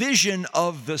revision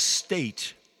of the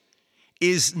state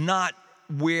is not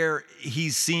where he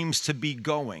seems to be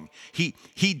going.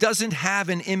 He doesn't have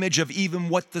an image of even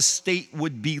what the state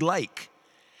would be like.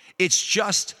 It's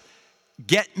just,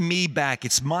 get me back.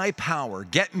 It's my power.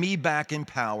 Get me back in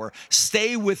power.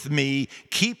 Stay with me.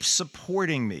 Keep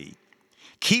supporting me.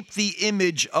 Keep the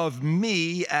image of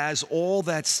me as all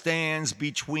that stands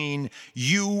between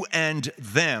you and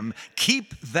them.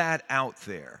 Keep that out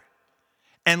there.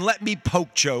 And let me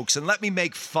poke jokes, and let me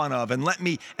make fun of, and let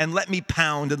me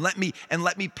pound, and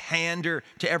let me pander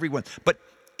to everyone. But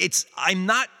I'm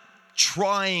not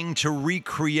trying to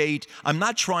create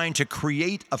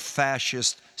a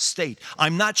fascist state.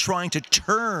 I'm not trying to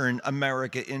turn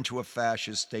America into a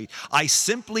fascist state.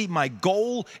 My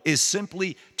goal is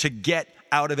simply to get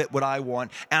out of it what I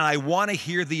want, and I want to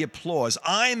hear the applause.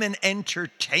 I'm an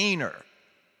entertainer.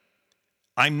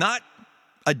 I'm not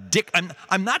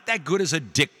that good as a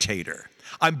dictator.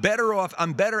 I'm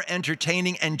better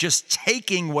entertaining and just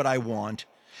taking what I want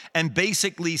and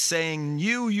basically saying,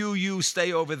 you,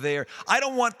 stay over there. I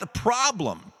don't want the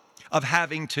problem of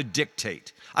having to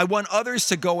dictate. I want others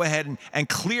to go ahead and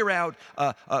clear out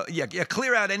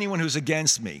anyone who's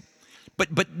against me.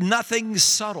 But nothing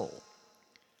subtle.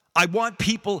 I want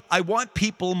people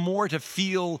more to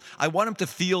feel, I want them to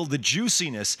feel the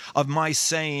juiciness of my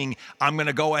saying, I'm going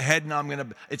to go ahead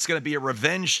and it's going to be a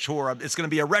revenge tour. It's going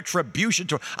to be a retribution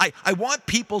tour. I want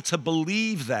people to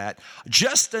believe that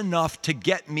just enough to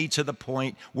get me to the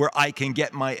point where I can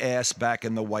get my ass back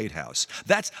in the White House.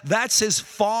 That's as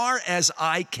far as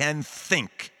I can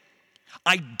think.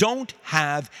 I don't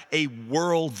have a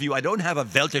worldview. I don't have a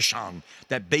Weltanschauung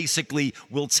that basically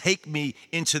will take me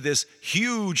into this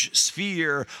huge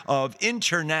sphere of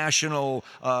international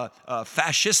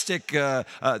fascistic.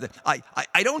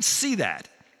 I don't see that.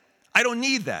 I don't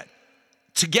need that.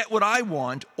 To get what I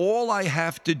want, all I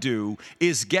have to do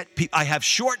is get people. I have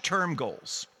short-term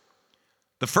goals.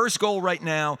 The first goal right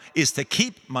now is to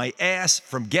keep my ass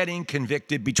from getting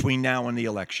convicted between now and the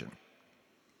election.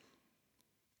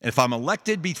 And if I'm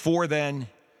elected before then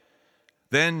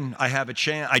I have a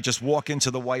chance. I just walk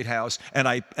into the White House and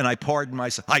I pardon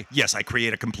myself. I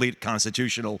create a complete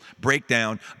constitutional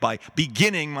breakdown by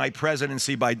beginning my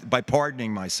presidency by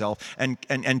pardoning myself and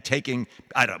taking.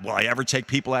 Will I ever take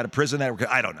people out of prison?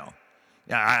 I don't know.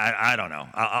 I don't know.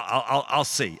 I'll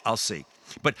see.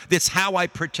 But that's how I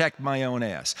protect my own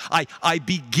ass. I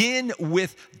begin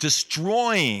with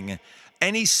destroying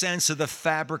any sense of the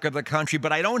fabric of the country,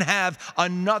 but I don't have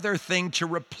another thing to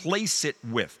replace it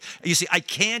with. You see, I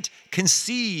can't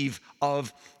conceive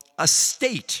of a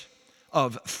state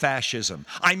of fascism.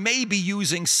 I may be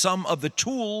using some of the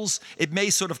tools, it may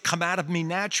sort of come out of me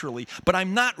naturally, but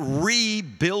I'm not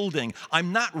rebuilding,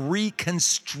 I'm not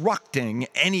reconstructing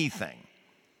anything.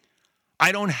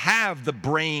 I don't have the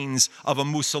brains of a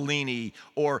Mussolini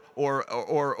or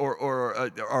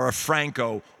a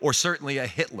Franco or certainly a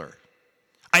Hitler.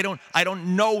 I don't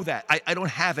know that. I don't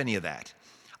have any of that.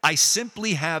 I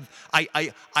simply have,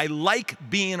 I like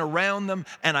being around them,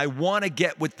 and I want to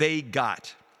get what they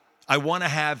got. I want to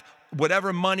have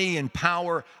whatever money and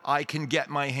power I can get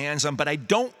my hands on, but I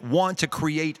don't want to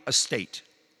create a state.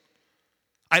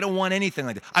 I don't want anything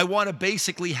like that. I want to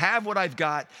basically have what I've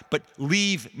got, but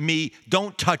leave me,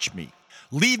 don't touch me.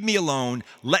 Leave me alone.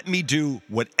 Let me do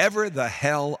whatever the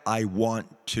hell I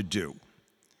want to do.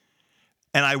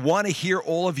 And I want to hear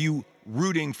all of you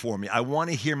rooting for me. I want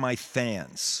to hear my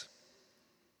fans.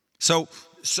 So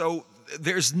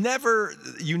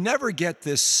you never get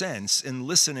this sense in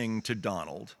listening to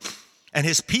Donald And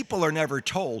his people are never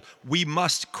told, we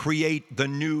must create the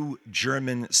new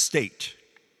German state.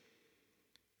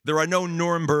 There are no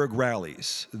Nuremberg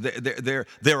rallies.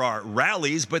 There are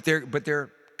rallies, but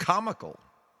they're comical.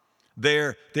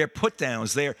 They're put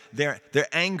downs. They're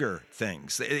anger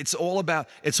things. It's all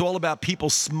about people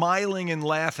smiling and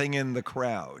laughing in the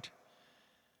crowd.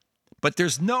 But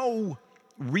there's no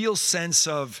real sense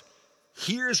of,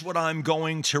 here's what I'm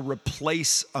going to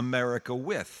replace America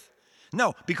with.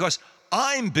 No, because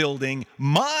I'm building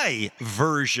my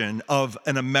version of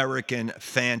an American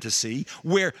fantasy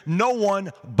where no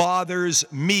one bothers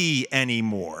me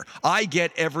anymore. I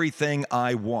get everything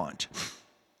I want.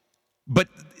 But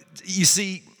you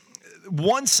see,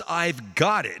 once I've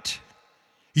got it,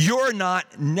 you're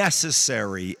not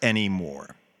necessary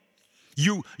anymore.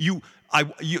 You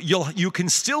can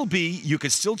still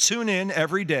tune in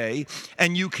every day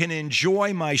and you can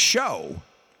enjoy my show,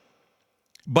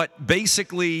 but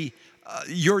basically,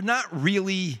 you're not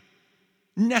really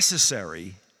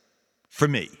necessary for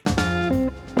me.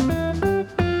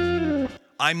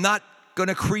 I'm not going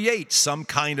to create some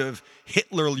kind of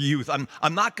Hitler youth. I'm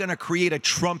not going to create a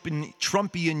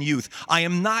Trumpian youth. I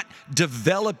am not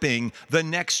developing the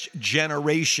next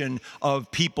generation of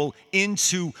people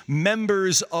into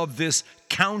members of this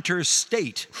counter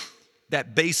state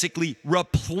that basically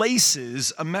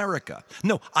replaces America.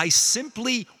 No, I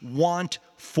simply want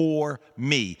for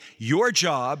me. Your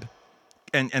job,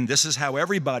 and this is how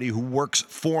everybody who works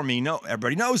for me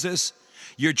everybody knows this.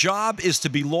 Your job is to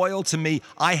be loyal to me.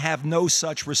 I have no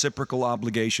such reciprocal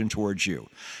obligation towards you.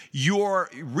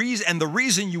 And the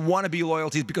reason you want to be loyal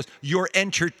to me is because you're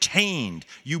entertained.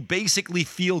 You basically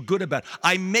feel good about it.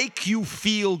 I make you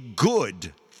feel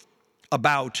good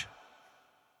about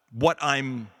what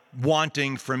I'm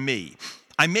wanting from me.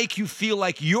 I make you feel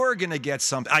like you're going to get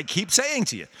something. I keep saying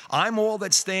to you, I'm all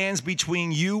that stands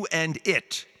between you and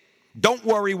it. Don't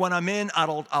worry, when I'm in,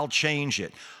 I'll change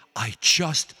it. I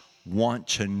just want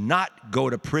to not go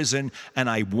to prison, and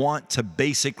I want to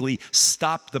basically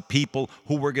stop the people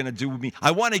who were going to do with me. I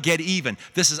want to get even.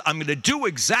 I'm going to do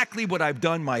exactly what I've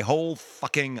done my whole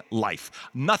fucking life.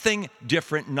 Nothing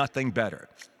different, nothing better.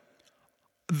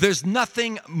 There's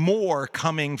nothing more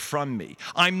coming from me.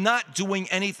 I'm not doing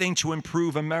anything to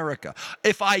improve America.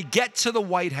 If I get to the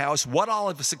White House, what I'll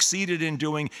have succeeded in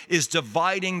doing is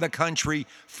dividing the country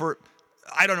for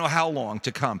I don't know how long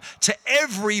to come, to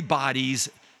everybody's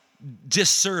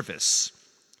disservice.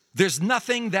 There's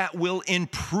nothing that will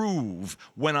improve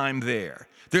when I'm there.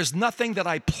 There's nothing that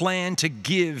I plan to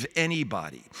give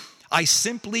anybody. I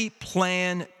simply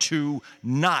plan to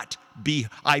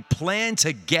I plan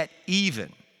to get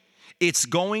even. It's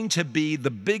going to be the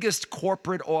biggest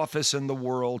corporate office in the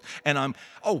world, and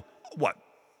what?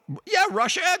 Yeah,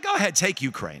 Russia, go ahead, take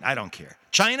Ukraine, I don't care.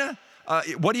 China,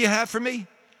 what do you have for me?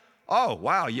 Oh,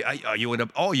 wow, you're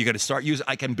going to start using,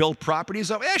 I can build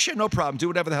properties? Oh, yeah, sure, no problem, do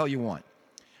whatever the hell you want.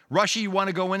 Russia, you want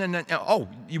to go in and,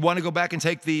 you want to go back and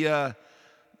take the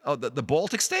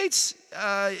Baltic states?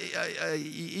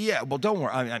 Yeah, well, don't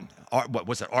worry. What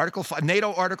was that, Article 5?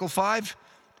 NATO Article 5?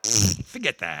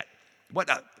 Forget that. What?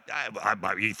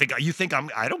 You think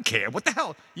I don't care. What the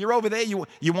hell? You're over there.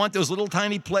 You want those little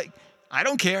tiny I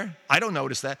don't care. I don't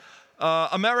notice that.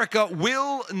 America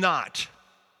will not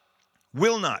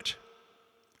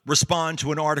respond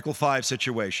to an Article 5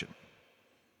 situation.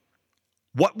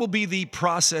 What will be the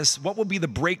process? What will be the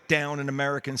breakdown in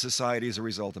American society as a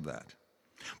result of that?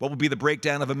 What will be the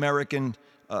breakdown of American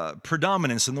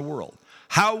predominance in the world?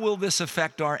 How will this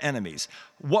affect our enemies?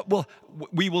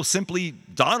 We will simply,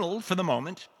 Donald, for the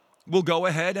moment, will go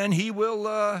ahead and he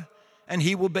will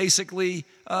basically,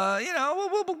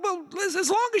 as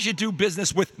long as you do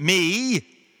business with me,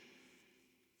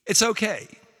 it's okay.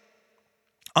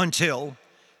 Until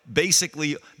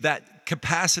basically that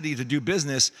capacity to do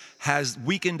business has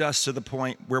weakened us to the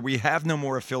point where we have no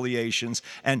more affiliations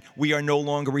and we are no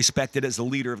longer respected as a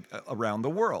leader around the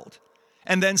world.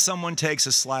 And then someone takes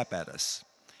a slap at us.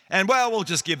 And we'll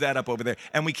just give that up over there.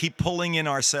 And we keep pulling in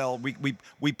ourselves.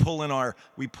 We pull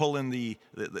in the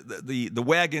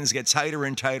wagons get tighter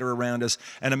and tighter around us,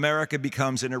 and America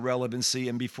becomes an irrelevancy.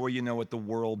 And before you know it, the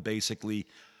world basically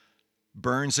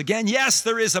burns again. Yes,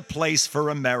 there is a place for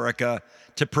America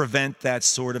to prevent that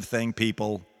sort of thing,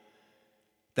 people.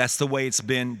 That's the way it's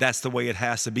been. That's the way it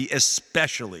has to be,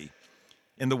 especially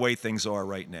in the way things are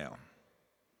right now.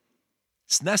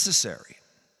 It's necessary.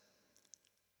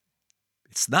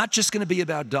 It's not just going to be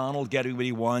about Donald getting what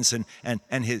he wants and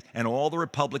all the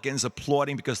Republicans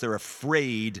applauding because they're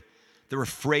afraid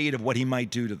of what he might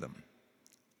do to them.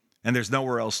 And there's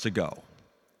nowhere else to go.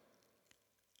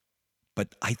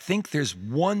 But I think there's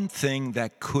one thing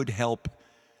that could help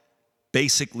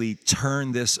basically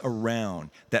turn this around,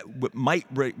 that might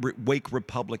wake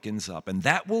Republicans up, and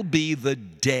that will be the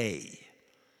day,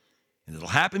 and it'll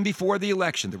happen before the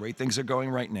election, the way things are going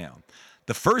right now,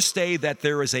 the first day that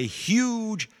there is a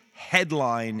huge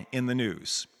headline in the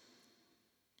news.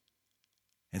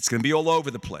 It's going to be all over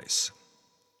the place.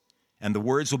 And the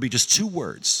words will be just two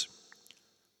words: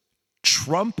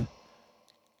 Trump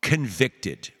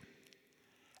convicted.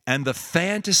 And the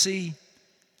fantasy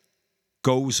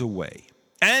goes away.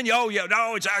 And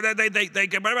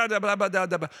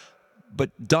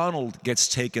but Donald gets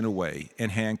taken away in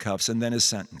handcuffs and then is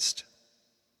sentenced.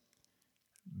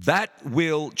 That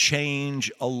will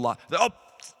change a lot. Oh,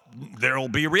 there'll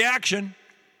be a reaction.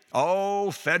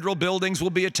 Oh, federal buildings will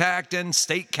be attacked and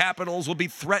state capitals will be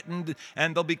threatened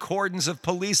and there'll be cordons of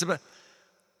police.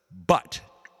 But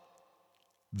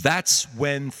that's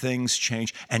when things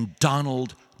change. And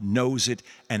Donald knows it,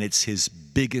 and it's his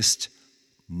biggest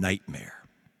nightmare.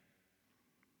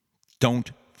 Don't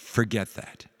forget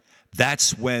that.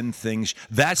 That's when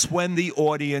the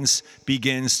audience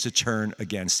begins to turn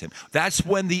against him. That's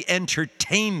when the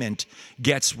entertainment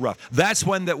gets rough. That's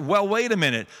when wait a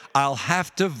minute, I'll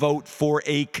have to vote for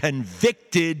a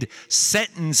convicted,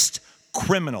 sentenced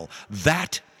criminal.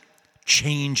 That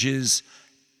changes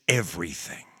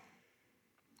everything.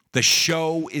 The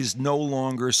show is no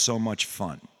longer so much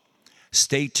fun.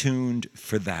 Stay tuned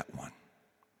for that one.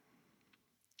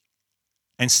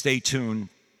 And stay tuned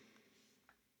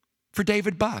for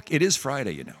David Bach. It is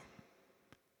Friday, you know.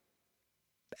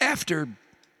 After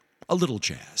a little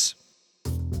jazz.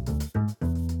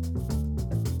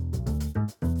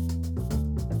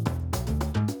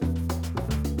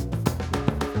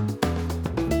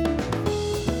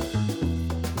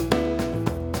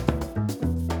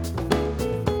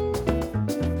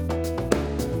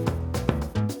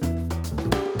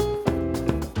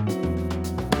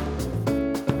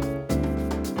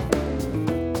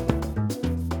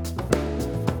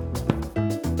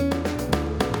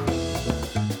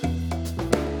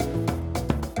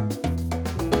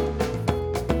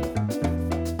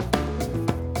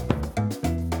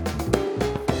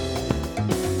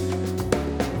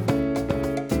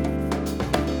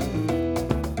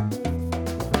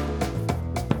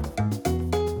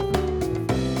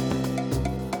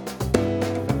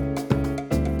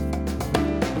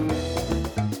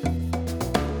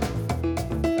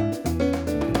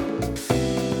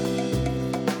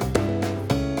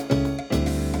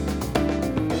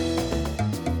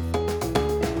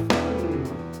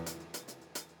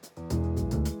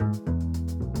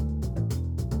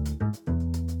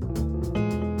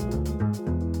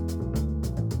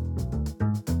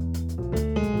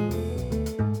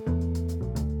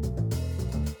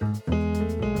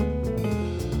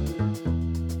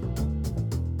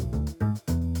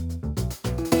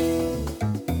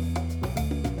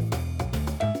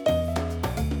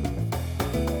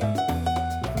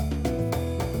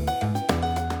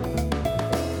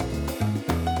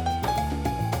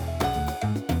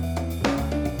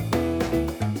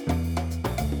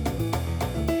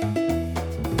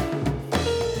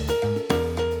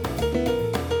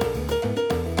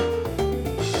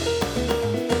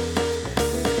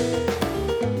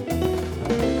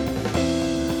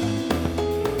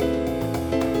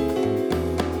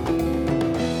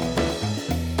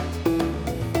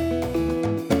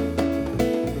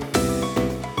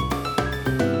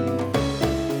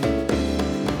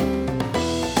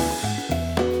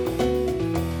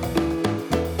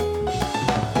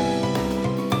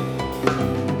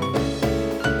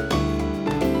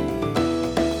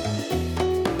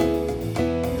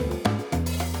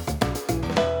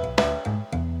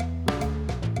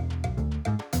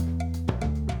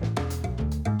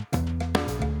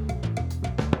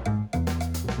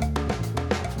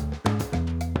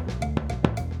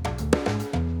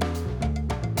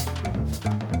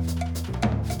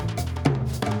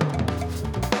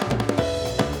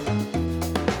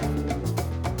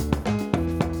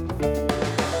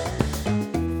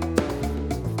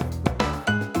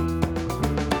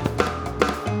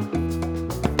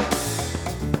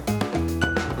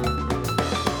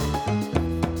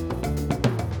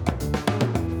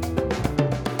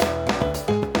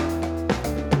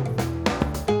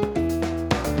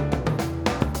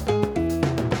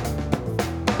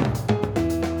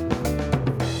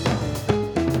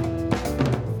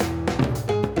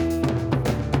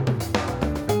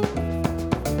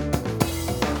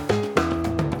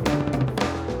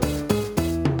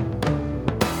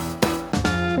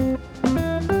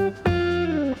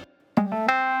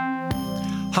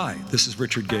 This is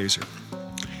Richard Gazer.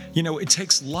 You know, it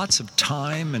takes lots of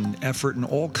time and effort and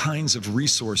all kinds of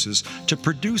resources to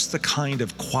produce the kind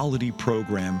of quality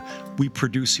program we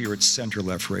produce here at Center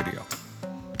Left Radio.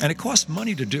 And it costs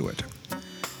money to do it.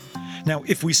 Now,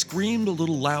 if we screamed a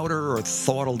little louder or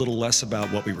thought a little less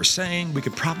about what we were saying, we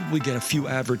could probably get a few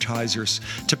advertisers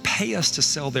to pay us to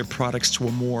sell their products to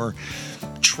a more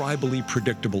tribally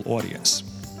predictable audience.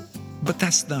 But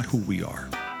that's not who we are,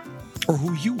 or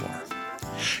who you are.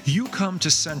 You come to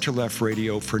Center Left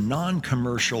Radio for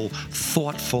non-commercial,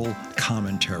 thoughtful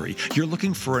commentary. You're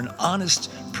looking for an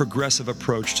honest, progressive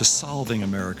approach to solving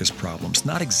America's problems,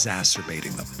 not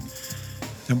exacerbating them.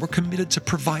 And we're committed to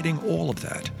providing all of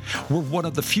that. We're one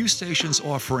of the few stations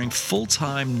offering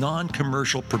full-time,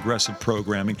 non-commercial progressive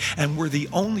programming, and we're the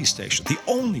only station, the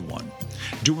only one,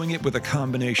 doing it with a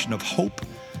combination of hope,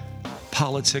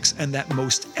 politics, and that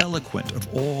most eloquent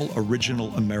of all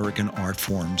original American art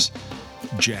forms,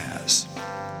 jazz.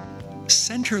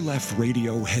 Center Left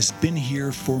Radio has been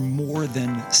here for more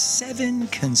than 7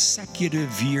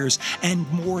 consecutive years and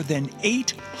more than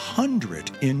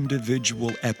 800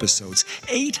 individual episodes.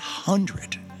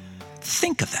 800!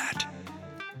 Think of that.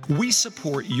 We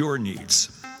support your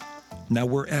needs. Now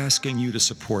we're asking you to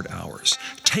support ours.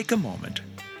 Take a moment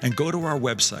and go to our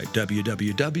website,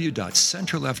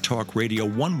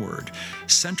 www.centerlefttalkradio, one word,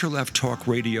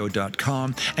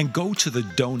 centerlefttalkradio.com, and go to the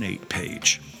donate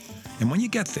page. And when you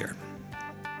get there,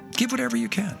 give whatever you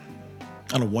can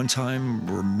on a one-time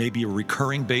or maybe a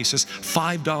recurring basis,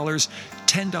 $5, $10,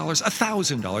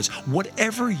 $1,000,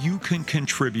 whatever you can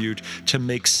contribute to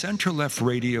make Center Left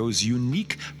Radio's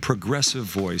unique progressive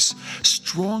voice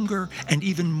stronger and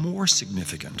even more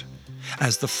significant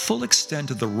as the full extent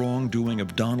of the wrongdoing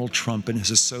of Donald Trump and his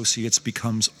associates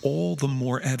becomes all the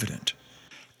more evident.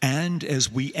 And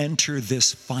as we enter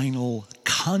this final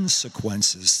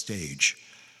consequences stage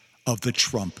of the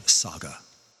Trump saga.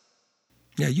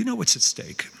 Yeah, you know what's at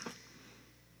stake.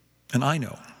 And I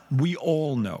know, we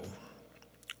all know,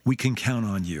 we can count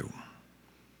on you.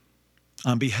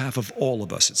 On behalf of all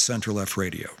of us at Center Left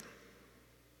Radio,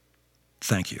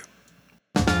 thank you.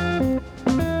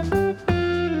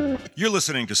 You're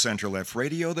listening to Center Left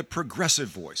Radio, the progressive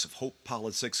voice of hope,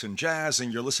 politics, and jazz,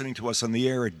 and you're listening to us on the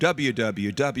air at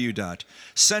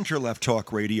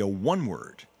www.centerlefttalkradio, one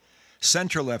word,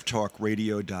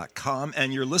 centerlefttalkradio.com,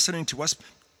 and you're listening to us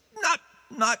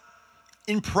not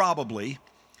improbably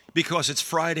because it's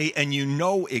Friday and you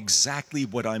know exactly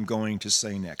what I'm going to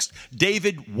say next.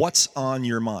 David, what's on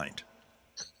your mind?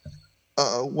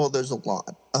 Well, there's a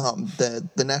lot.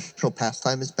 The national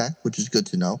pastime is back, which is good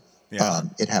to know. Yeah.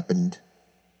 It happened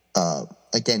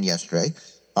again yesterday.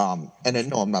 And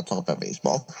no, I'm not talking about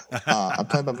baseball. I'm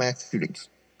talking about mass shootings.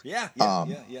 Yeah.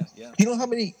 You know how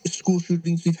many school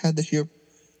shootings we've had this year?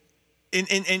 In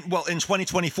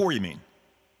 2024, you mean?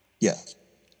 Yes.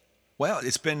 Well,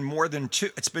 it's been more than 2.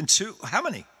 It's been 2. How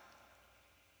many?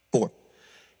 4.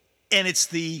 And it's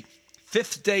the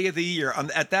 5th day of the year.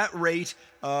 At that rate,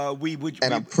 we would.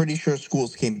 And I'm pretty sure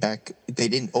schools came back. They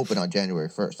didn't open on January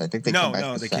 1st. I think they came back.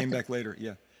 No, they came back later.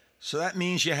 Yeah. So that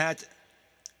means you had.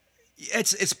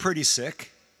 It's pretty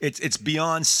sick. It's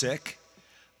beyond sick.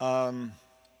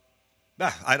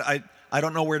 I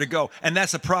don't know where to go. And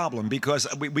that's a problem because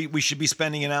we should be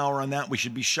spending an hour on that. We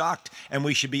should be shocked and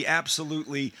we should be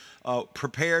absolutely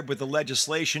prepared with the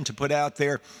legislation to put out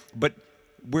there. But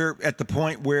we're at the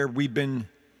point where we've been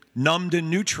numbed and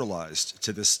neutralized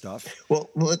to this stuff. Well,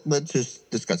 let's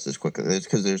just discuss this quickly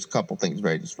because there's a couple things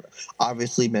right.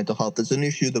 Obviously, mental health is an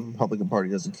issue. The Republican Party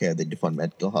doesn't care. They defund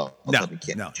mental health every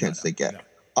chance they get.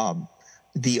 No.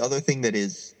 The other thing that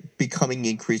is becoming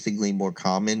increasingly more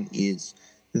common is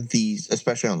these,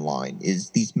 especially online,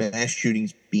 is these mass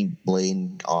shootings being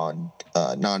blamed on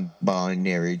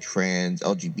non-binary, trans,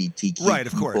 LGBTQ right,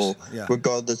 of people, course, yeah.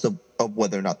 regardless of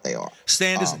whether or not they are.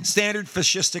 Standard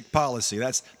fascistic policy.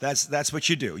 That's what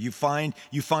you do. You find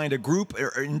a group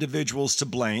or individuals to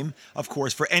blame, of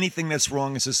course, for anything that's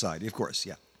wrong in society. Of course,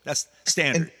 yeah, that's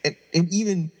standard. And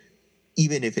even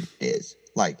if it is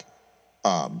like,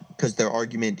 because their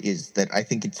argument is that I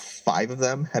think it's 5 of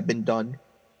them have been done.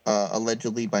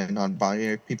 Allegedly by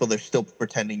non-binary people, they're still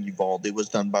pretending Uvalde was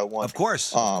done by one. Of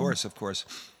course.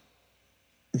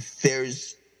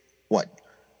 There's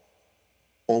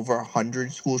over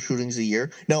 100 school shootings a year.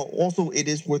 Now, also, it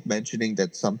is worth mentioning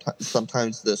that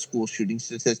sometimes the school shooting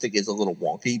statistic is a little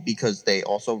wonky because they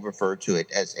also refer to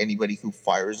it as anybody who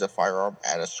fires a firearm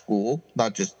at a school,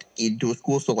 not just into a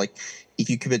school. So, like, if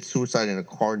you commit suicide in a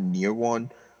car near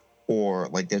one, or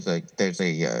like there's a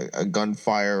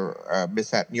gunfire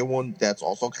mishap near one, that's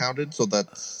also counted. So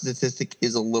that statistic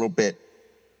is a little bit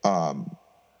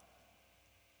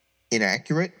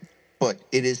inaccurate, but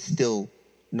it is still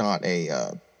not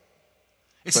a.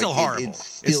 It's still horrible. It's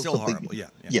still something. Horrible. Yeah.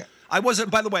 Yeah. I wasn't.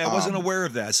 By the way, I wasn't aware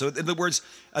of that. So, in other words,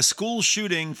 a school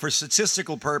shooting, for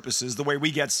statistical purposes, the way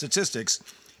we get statistics,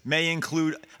 may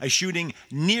include a shooting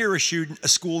near a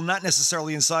school, not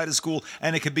necessarily inside a school,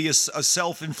 and it could be a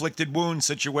self-inflicted wound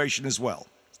situation as well.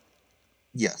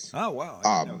 Yes. Oh wow!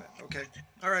 I didn't know that. Okay.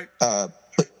 All right.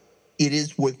 But it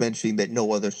is worth mentioning that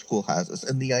no other school has this,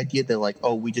 and the idea that like,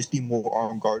 oh, we just need more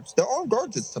armed guards. There are armed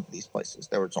guards at some of these places.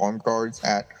 There was armed guards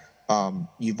at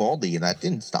Uvalde, and that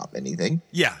didn't stop anything.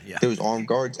 Yeah. There was armed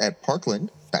guards at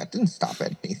Parkland. That didn't stop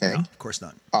anything. No, of course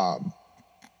not.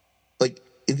 Like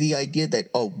the idea that,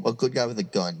 oh, a good guy with a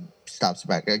gun stops a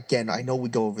bad guy. Again, I know we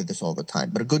go over this all the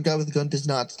time, but a good guy with a gun does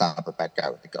not stop a bad guy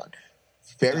with a gun.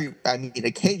 I mean,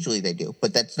 occasionally they do,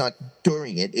 but that's not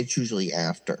during it. It's usually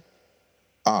after.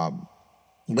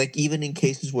 Like even in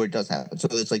cases where it does happen. So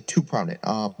it's like two prominent.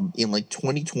 In like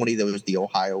 2020, there was the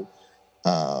Ohio,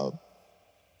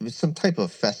 it was some type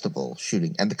of festival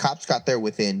shooting, and the cops got there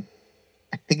within,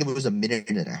 I think it was a minute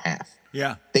and a half.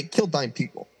 Yeah. They killed 9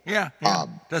 people. Yeah.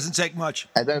 Doesn't take much.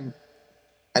 And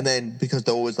then because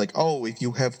they're always like, oh, if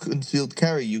you have concealed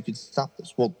carry, you can stop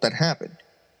this. Well, that happened.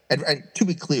 And to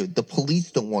be clear, the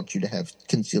police don't want you to have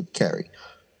concealed carry,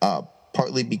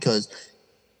 partly because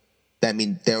that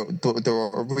means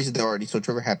the reason they're already so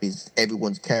trigger happy is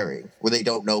everyone's carrying, or they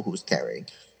don't know who's carrying.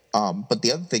 But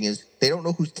the other thing is they don't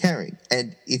know who's carrying,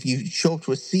 and if you show up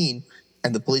to a scene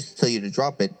and the police tell you to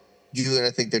drop it, you're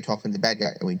gonna think they're talking to the bad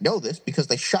guy, and we know this because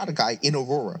they shot a guy in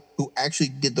Aurora who actually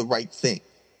did the right thing.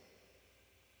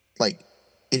 Like,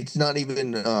 it's not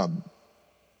even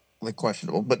like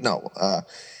questionable, but no.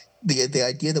 The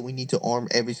idea that we need to arm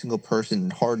every single person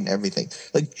and harden everything,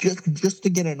 like just to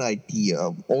get an idea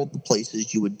of all the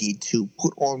places you would need to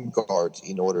put armed guards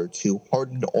in order to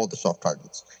harden all the soft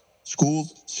targets: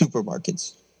 schools,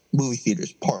 supermarkets, movie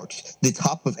theaters, parks, the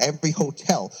top of every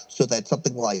hotel, so that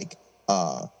something like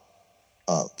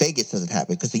Vegas doesn't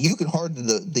happen, because you can harden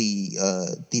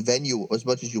the venue as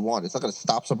much as you want. It's not going to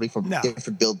stop somebody from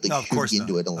different buildings shooting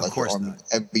into it unless you're arming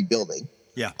every building.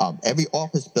 Yeah. Every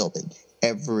office building,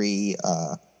 every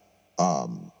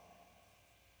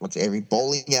every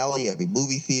bowling alley, every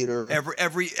movie theater,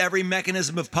 every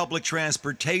mechanism of public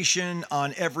transportation,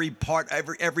 on every part,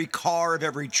 every car of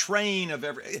every train of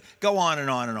every, go on and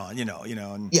on and on.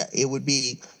 And yeah, it would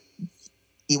be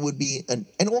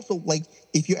and also, like,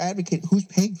 if you advocate, who's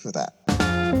paying for that?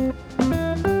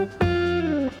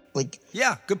 Like,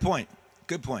 yeah, good point.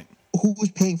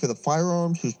 Who's paying for the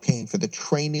firearms? Who's paying for the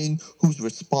training? Who's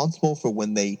responsible for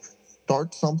when they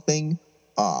start something?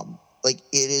 Like,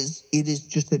 it is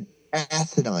just an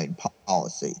asinine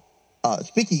policy.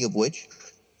 Speaking of which,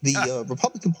 the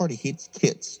Republican Party hates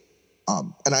kids.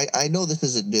 And I know this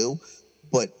isn't new,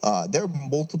 but there are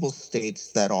multiple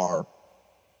states that are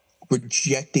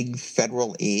rejecting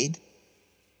federal aid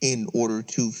in order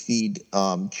to feed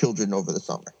children over the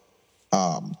summer.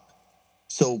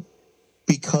 So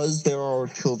because there are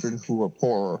children who are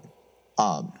poor,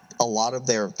 a lot of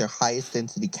their highest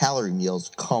density calorie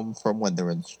meals come from when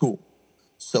they're in school.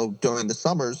 So during the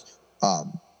summers,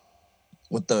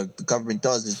 what the government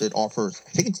does is it offers,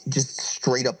 I think it's just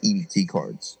straight up EBT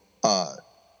cards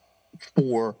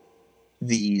for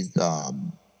these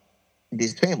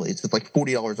families. It's like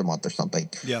 $40 a month or something.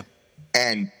 Yeah.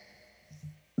 And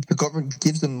the government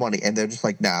gives them money, and they're just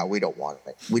like, nah, we don't want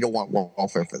it. We don't want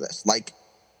welfare for this. Like,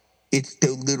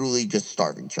 they're literally just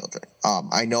starving children.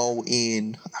 I know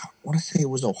I want to say it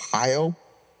was Ohio.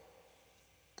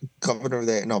 The governor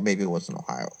there, no, maybe it wasn't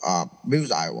Ohio. Maybe it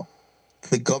was Iowa.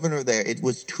 The governor there, it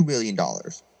was $2 million.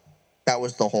 That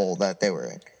was the hole that they were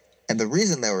in. And the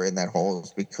reason they were in that hole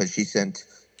is because she sent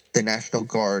the National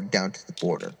Guard down to the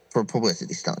border for a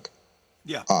publicity stunt.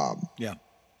 Yeah. Yeah.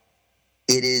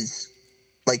 It is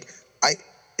like,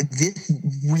 this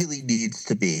really needs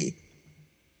to be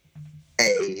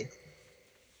a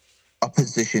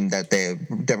position that the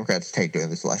Democrats take during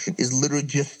this election, is literally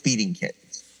just feeding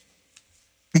kids,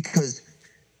 because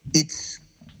it's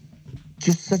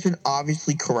just such an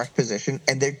obviously correct position,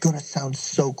 and they're gonna sound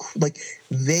so like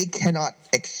they cannot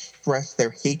express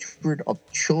their hatred of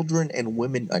children and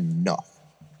women enough.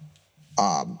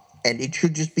 And it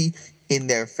should just be in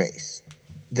their face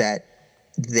that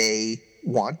they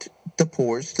want the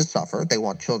poor to suffer, they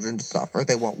want children to suffer,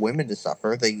 they want women to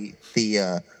suffer.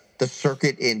 The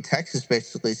circuit in Texas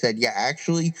basically said, yeah,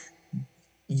 actually,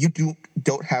 you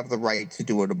don't have the right to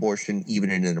do an abortion even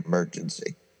in an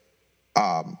emergency.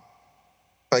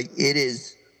 Like, it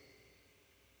is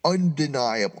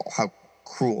undeniable how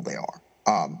cruel they are.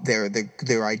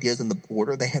 Their ideas on the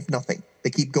border, they have nothing. They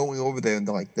keep going over there and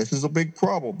they're like, this is a big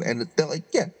problem. And they're like,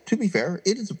 yeah, to be fair,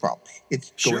 it is a problem.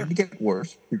 It's going to get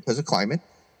worse because of climate.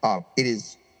 It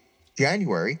is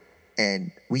January,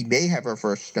 and we may have our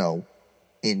first snow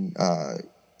in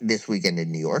this weekend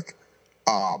in New York.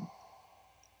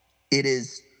 It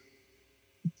is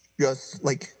just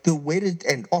like the way to,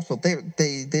 and also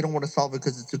they don't want to solve it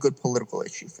because it's a good political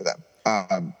issue for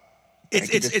them.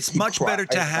 It's much better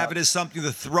to have it as something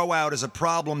to throw out as a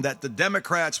problem that the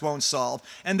Democrats won't solve,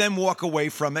 and then walk away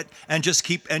from it and just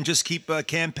keep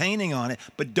campaigning on it.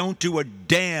 But don't do a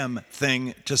damn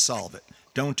thing to solve it.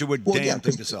 Don't do a damn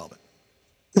thing to solve it.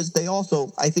 Because they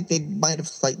also, I think they might have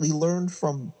slightly learned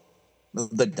from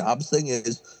the Dobbs thing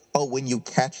is, when you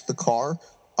catch the car,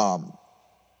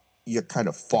 you're kind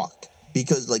of fucked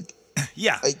because like.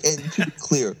 Yeah. And to be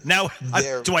clear, now,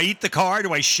 do I eat the car?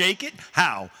 Do I shake it?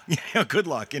 How? Good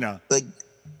luck, Like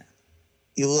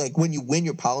when you win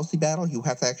your policy battle, you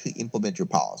have to actually implement your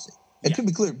policy. And to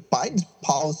be clear, Biden's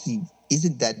policy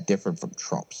isn't that different from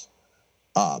Trump's.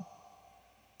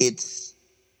 It's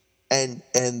and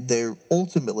they're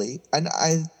ultimately, and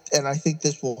I think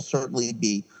this will certainly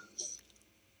be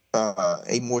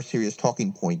a more serious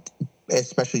talking point,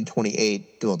 especially in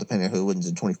 28, well, depending on who wins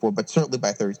in 24, but certainly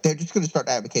by Thursday, they're just going to start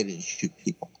advocating to shoot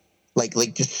people. Like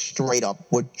just straight up,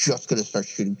 we're just going to start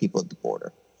shooting people at the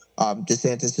border.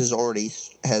 DeSantis has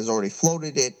already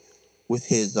floated it with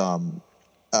his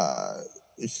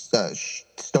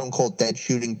stone cold dead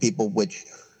shooting people, which,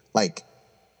 like,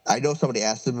 I know somebody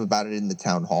asked him about it in the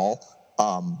town hall,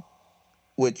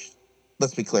 which,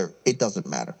 let's be clear, it doesn't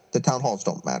matter. The town halls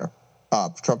don't matter.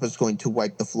 Trump is going to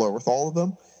wipe the floor with all of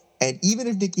them. And even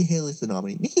if Nikki Haley's the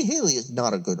nominee, Nikki Haley is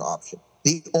not a good option.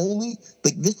 This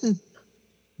is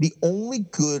the only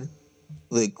good,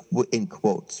 like, in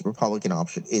quotes, Republican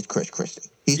option is Chris Christie.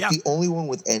 He's the only one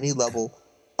with any level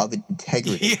of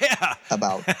integrity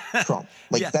about Trump.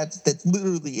 Like, that's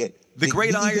literally it. The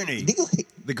great irony.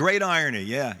 The great irony.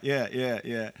 Yeah.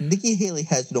 Nikki Haley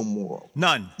has no moral.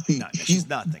 None. She's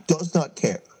nothing. Does not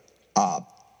care.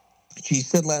 She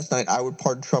said last night, I would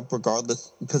pardon Trump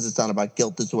regardless because it's not about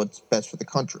guilt. This is what's best for the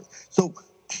country. So,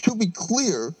 to be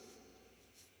clear,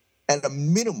 at a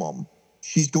minimum,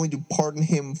 she's going to pardon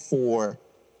him for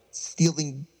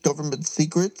stealing government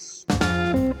secrets?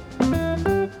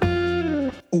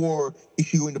 Or is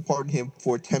she going to pardon him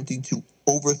for attempting to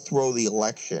overthrow the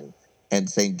election and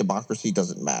saying democracy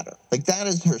doesn't matter? Like, that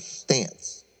is her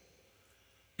stance.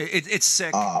 It's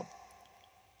sick.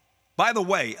 By the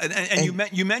way, and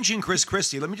you mentioned Chris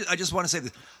Christie. I just want to say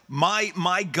this.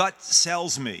 My gut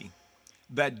tells me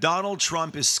that Donald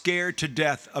Trump is scared to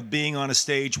death of being on a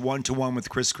stage one-to-one with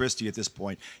Chris Christie at this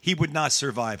point. He would not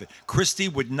survive it. Christie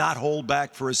would not hold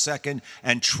back for a second,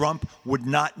 and Trump would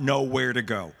not know where to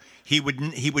go. He would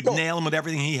nail him with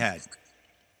everything he had.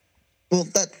 Well,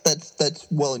 that's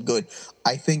well and good.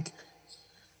 I think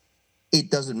it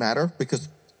doesn't matter because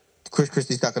Chris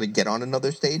Christie's not going to get on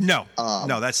another stage. No,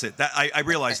 that's it. I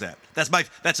realize that. That's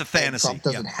a fantasy. Trump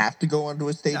doesn't have to go onto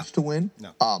a stage to win.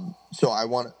 No. So I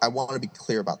want to be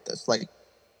clear about this. Like,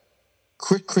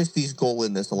 Chris Christie's goal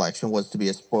in this election was to be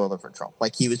a spoiler for Trump.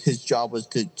 Like, his job was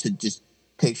to just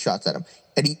take shots at him,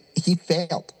 and he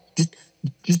failed.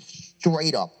 Just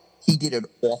straight up, he did an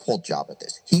awful job at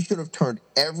this. He should have turned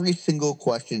every single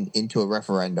question into a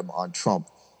referendum on Trump,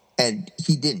 and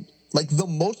he didn't. Like, the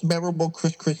most memorable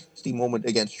Chris Christie moment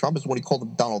against Trump is when he called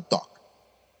him Donald Duck.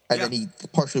 And then he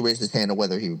partially raised his hand on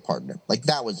whether he would pardon him. Like,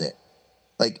 that was it.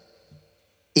 Like,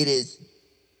 it is...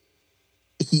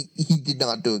 He did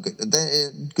not do a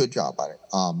good job at it.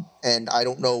 And I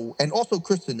don't know... And also,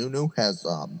 Chris Sununu has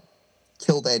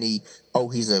killed any...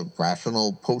 he's a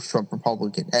rational post-Trump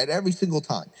Republican. And every single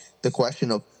time, the question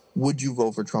of, would you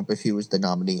vote for Trump if he was the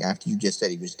nominee after you just said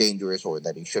he was dangerous or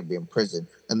that he should be in prison?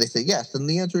 And they say yes. And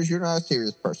the answer is you're not a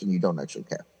serious person. You don't actually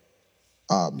care.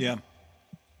 But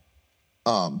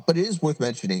it is worth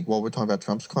mentioning while we're talking about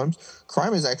Trump's crimes,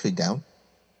 crime is actually down.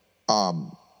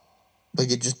 Like,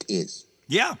 it just is.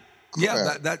 Yeah.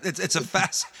 It's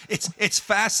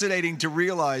fascinating to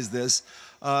realize this.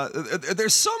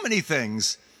 There's so many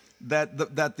things that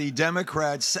the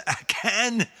Democrats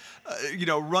can,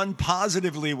 run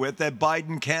positively with, that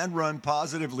Biden can run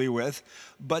positively with,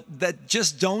 but that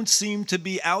just don't seem to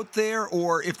be out there,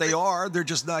 or if they are, they're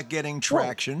just not getting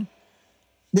traction. Well,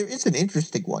 there is an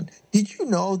interesting one. Did you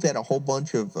know that a whole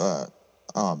bunch of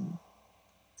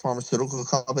pharmaceutical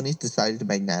companies decided to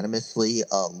magnanimously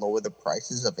lower the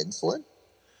prices of insulin?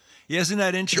 Yeah, isn't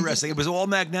that interesting? It was all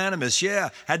magnanimous, yeah.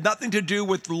 Had nothing to do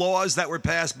with laws that were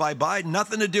passed by Biden,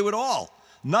 nothing to do at all.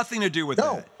 Nothing to do with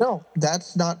No, that. no,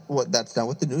 that's not what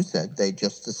the news said. They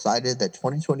just decided that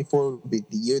 2024 would be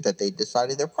the year that they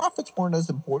decided their profits weren't as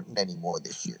important anymore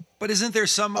this year. But isn't there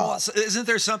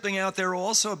something out there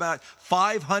also about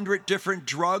 500 different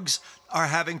drugs are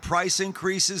having price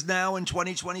increases now in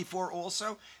 2024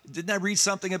 also? Didn't I read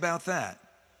something about that?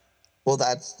 Well,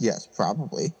 yes,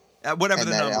 probably. Whatever And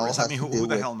the that number all is. I has mean, to who do the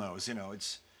with, hell knows? You know,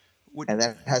 it's. and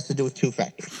that has to do with two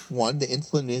factors. One, the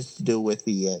insulin is to do with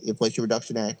the Inflation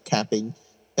Reduction Act capping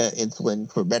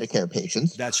insulin for Medicare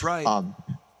patients. That's right.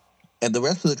 And the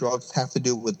rest of the drugs have to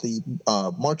do with the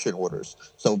margin orders.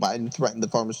 So Biden threatened the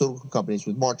pharmaceutical companies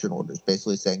with margin orders,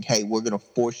 basically saying, hey, we're going to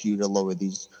force you to lower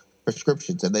these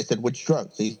prescriptions. And they said, which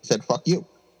drugs? He said, fuck you.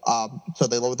 So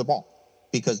they lowered them all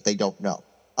because they don't know.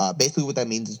 Basically what that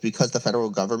means is because the federal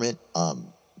government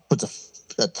puts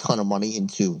a ton of money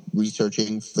into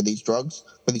researching for these drugs,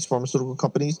 for these pharmaceutical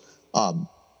companies,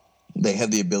 they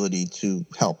have the ability to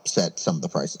help set some of the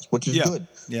prices, which is good.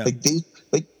 Yeah.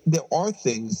 There are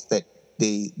things that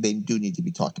they do need to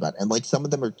be talked about, and like some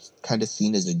of them are kind of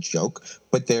seen as a joke,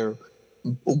 but they're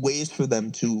ways for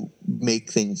them to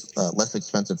make things less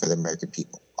expensive for the American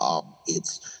people.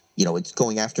 It's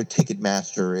going after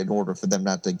Ticketmaster in order for them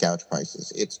not to gouge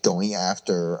prices. It's going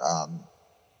after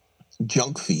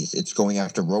junk fees. It's going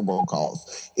after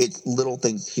robocalls. It's little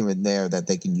things here and there that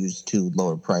they can use to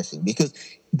lower pricing because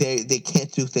they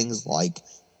can't do things like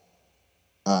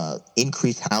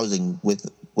increase housing with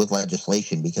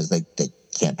legislation because they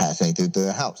can't pass anything through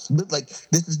the House. But like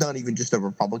this is not even just a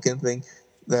Republican thing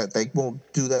that they won't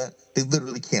do that. They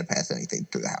literally can't pass anything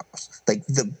through the House. Like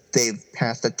they've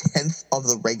passed 1/10 of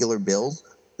the regular bills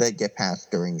that get passed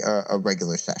during a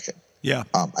regular session. Yeah,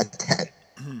 1/10.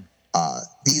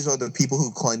 These are the people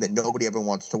who claim that nobody ever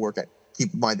wants to work at.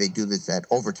 Keep in mind they do this at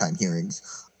overtime hearings.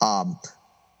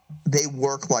 They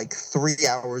work like 3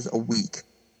 hours a week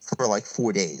for like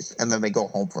 4 days, and then they go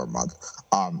home for a month.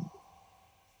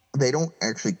 They don't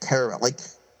actually care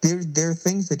about there are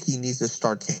things that he needs to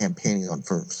start campaigning on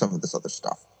for some of this other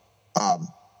stuff.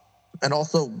 And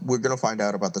also, we're going to find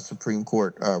out about the Supreme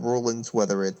Court rulings,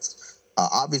 whether it's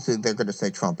obviously they're going to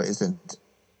say Trump isn't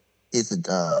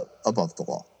above the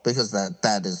law because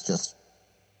that is just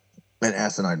an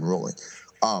asinine ruling.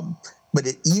 But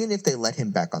even if they let him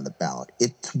back on the ballot,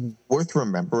 it's worth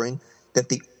remembering that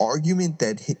the argument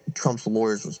that Trump's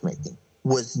lawyers was making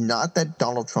was not that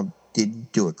Donald Trump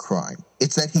didn't do a crime.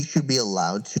 It's that he should be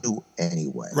allowed to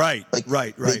anyway. Right.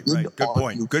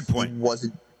 Good point. He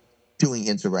wasn't doing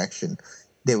insurrection.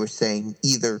 They were saying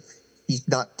either he's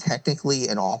not technically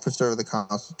an officer of the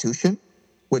Constitution,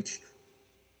 which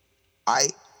I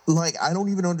don't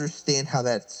even understand how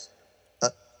that's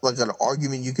like an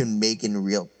argument you can make in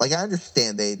real. Like I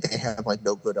understand they have like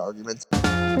no good arguments.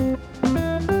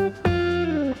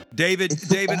 David,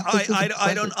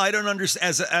 I don't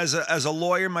understand. As a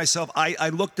lawyer myself, I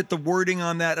looked at the wording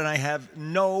on that, and I have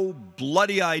no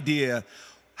bloody idea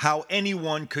how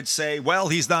anyone could say, "Well,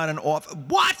 he's not an off."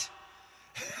 What?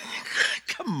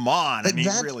 Come on, I mean,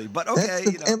 really. But okay,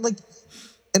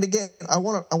 and again, I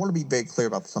want to be very clear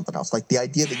about something else. Like the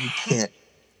idea that you can't,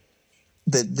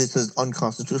 that this is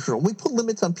unconstitutional. We put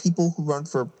limits on people who run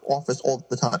for office all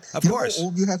the time. Of course, know how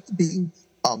old you have to be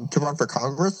to run for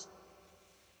Congress.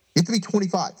 You have to be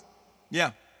 25.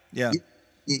 Yeah.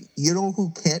 You know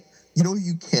who can't? You know who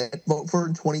you can't vote for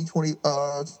in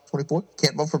 2024?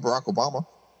 Can't vote for Barack Obama.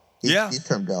 He's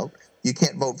termed out. You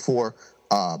can't vote for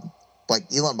like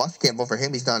Elon Musk. Can't vote for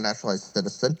him. He's not a naturalized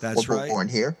citizen. That's right. Born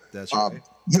here. That's right.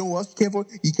 You know who else can't vote?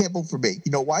 You can't vote for me.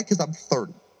 You know why? Because I'm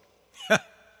 30.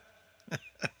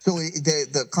 So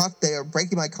they are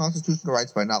breaking my constitutional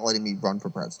rights by not letting me run for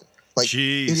president. Like,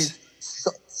 jeez. It is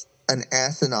such an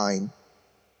asinine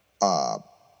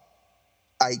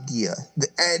idea.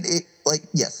 And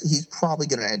yes, he's probably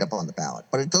going to end up on the ballot,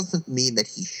 but it doesn't mean that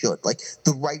he should. Like,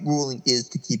 the right ruling is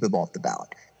to keep him off the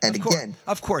ballot. And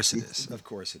of course it is. Of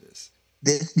course it is.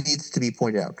 This needs to be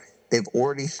pointed out. They've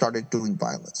already started doing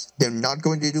violence. They're not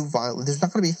going to do violence. There's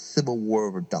not going to be a civil war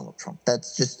over Donald Trump.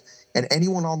 That's just, and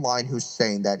anyone online who's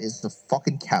saying that is a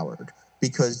fucking coward,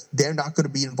 because they're not going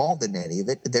to be involved in any of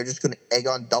it. They're just going to egg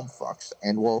on dumb fucks,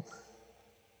 and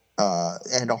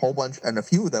and a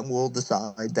few of them will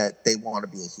decide that they want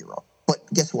to be a hero. But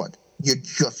guess what? You're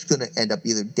just going to end up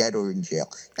either dead or in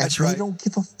jail. And that's right. They don't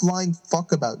give a flying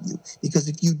fuck about you, because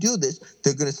if you do this,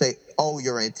 they're going to say, oh,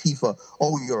 you're Antifa.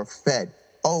 Oh, you're a Fed.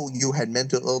 Oh, you had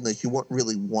mental illness. You weren't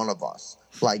really one of us.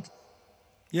 Like,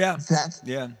 yeah.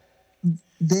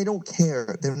 They don't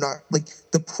care. They're not, like,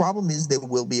 the problem is there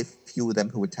will be a few of them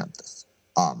who attempt this,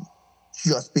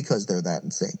 just because they're that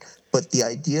insane. But the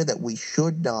idea that we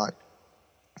should not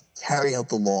carry out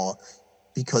the law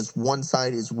because one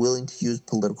side is willing to use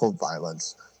political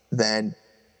violence, then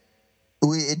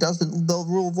the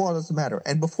rule of law doesn't matter.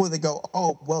 And before they go,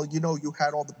 oh, well, you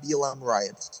had all the BLM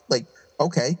riots. Like,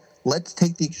 okay, let's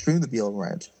take the extreme of the BLM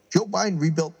riots. Joe Biden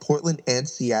rebuilt Portland and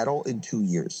Seattle in 2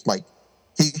 years. Like,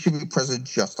 he should be president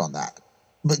just on that.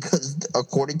 Because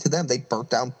according to them, they burnt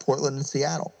down Portland and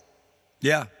Seattle.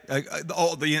 Yeah,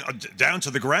 down to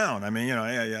the ground. I mean,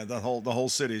 the whole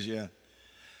cities. Yeah,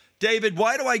 David,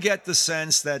 why do I get the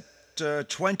sense that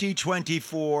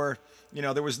 2024?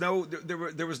 There was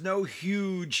no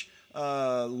huge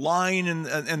line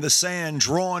in the sand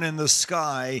drawn in the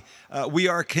sky. We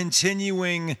are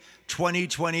continuing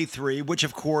 2023, which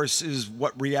of course is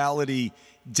what reality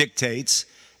dictates,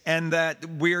 and that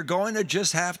we're going to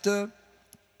just have to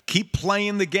keep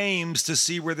playing the games to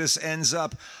see where this ends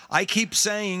up. I keep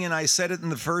saying, and I said it in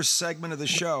the first segment of the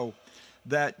show,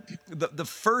 that the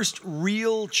first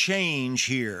real change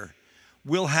here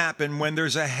will happen when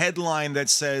there's a headline that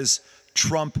says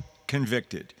Trump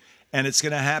convicted. And it's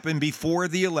going to happen before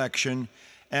the election.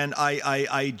 And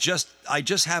I just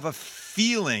have a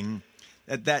feeling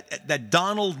that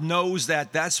Donald knows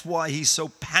that. That's why he's so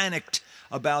panicked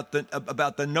about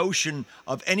the notion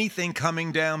of anything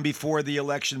coming down before the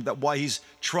election, that why he's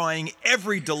trying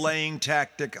every delaying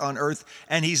tactic on earth,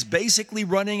 and he's basically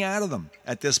running out of them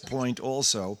at this point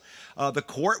also. The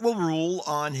court will rule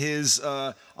on his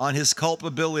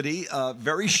culpability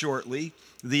very shortly.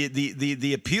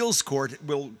 The appeals court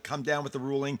will come down with the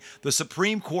ruling. The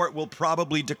Supreme Court will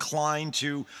probably decline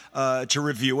to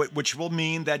review it, which will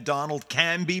mean that Donald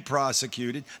can be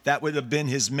prosecuted. That would have been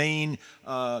his main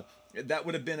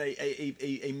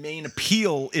a main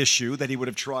appeal issue that he would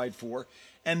have tried for.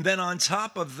 And then on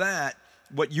top of that,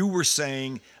 what you were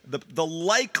saying, the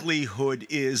likelihood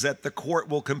is that the court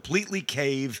will completely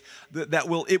cave,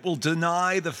 it will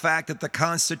deny the fact that the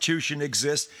Constitution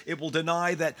exists. It will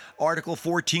deny that Article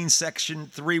 14, Section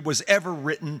 3 was ever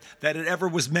written, that it ever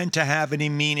was meant to have any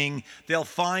meaning. They'll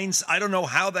find, I don't know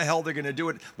how the hell they're going to do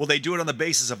it. Will they do it on the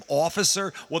basis of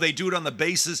officer? Will they do it on the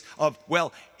basis of,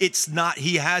 well, it's not,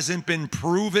 he hasn't been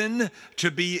proven to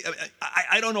be,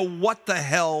 I don't know what the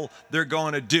hell they're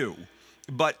going to do.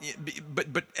 But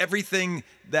everything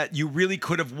that you really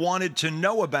could have wanted to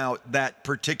know about that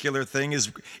particular thing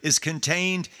is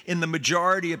contained in the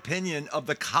majority opinion of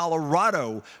the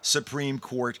Colorado Supreme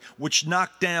Court, which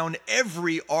knocked down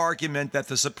every argument that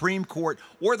the Supreme Court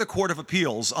or the Court of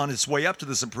Appeals on its way up to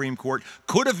the Supreme Court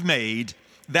could have made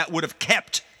that would have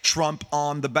kept Trump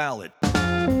on the ballot.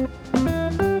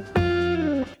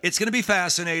 It's going to be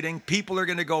fascinating. People are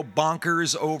going to go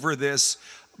bonkers over this,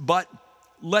 but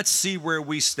let's see where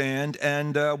we stand,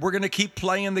 and we're going to keep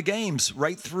playing the games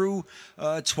right through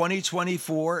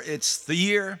 2024. It's the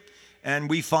year, and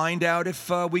we find out if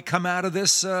we come out of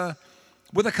this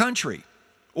with a country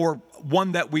or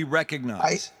one that we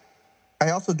recognize. I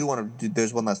also do want to.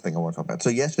 There's one last thing I want to talk about. So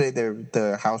yesterday,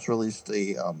 the House released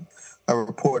a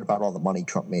report about all the money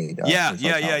Trump made. Yeah.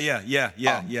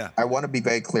 I want to be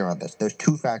very clear on this. There's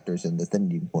two factors in this.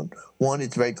 One,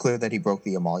 it's very clear that he broke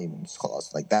the emoluments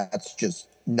clause. Like, that's just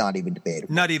not even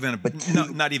debatable. Not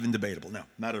even debatable. No,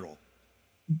 not at all.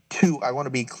 Two, I want to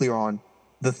be clear on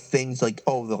the things like,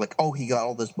 he got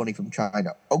all this money from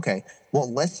China. Okay, well,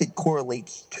 unless it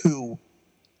correlates to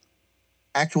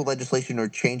actual legislation or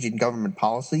change in government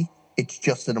policy, it's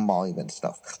just an emolument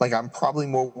stuff. Like, I'm probably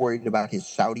more worried about his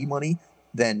Saudi money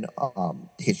than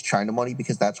his China money,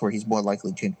 because that's where he's more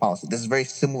likely to change policy. This is very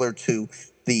similar to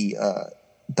the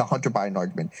Hunter Biden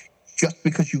argument. Just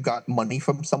because you got money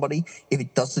from somebody, if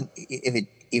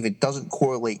it doesn't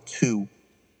correlate to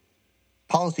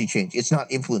policy change, it's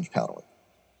not influence peddling.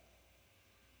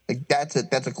 Like, that's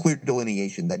a clear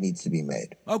delineation that needs to be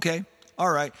made. Okay. All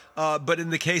right. But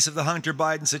in the case of the Hunter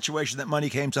Biden situation, that money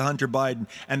came to Hunter Biden,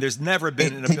 and there's never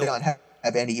been an ability. He did not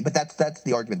have any, but that's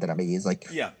the argument that I'm making. Is like,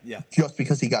 yeah. Just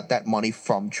because he got that money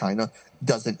from China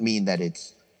doesn't mean that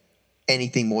it's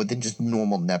anything more than just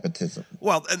normal nepotism.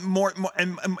 Well, more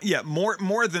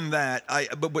than that.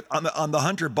 But on the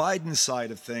Hunter Biden side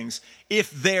of things,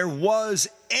 if there was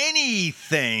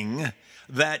anything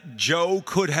that Joe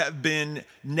could have been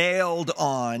nailed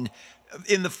on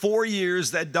in the 4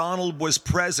 years that Donald was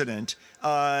president,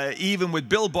 even with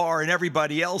Bill Barr and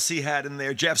everybody else he had in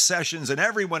there, Jeff Sessions and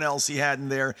everyone else he had in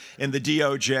there in the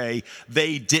DOJ,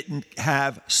 they didn't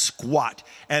have squat.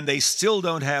 And they still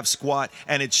don't have squat.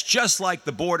 And it's just like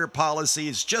the border policy.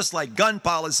 It's just like gun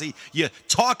policy. You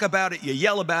talk about it, you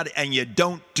yell about it, and you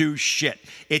don't do shit.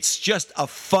 It's just a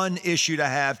fun issue to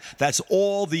have. That's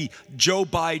all the Joe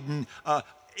Biden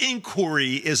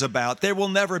inquiry is about. There will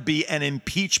never be an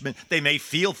impeachment. They may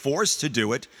feel forced to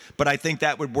do it, but I think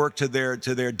that would work to their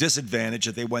disadvantage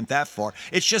if they went that far.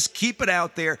 It's just keep it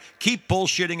out there, keep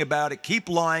bullshitting about it, keep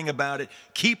lying about it,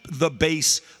 keep the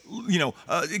base,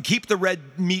 keep the red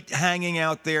meat hanging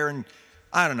out there, and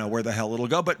I don't know where the hell it'll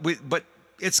go, but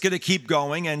it's going to keep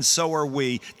going, and so are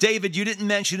we. David, you didn't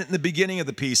mention it in the beginning of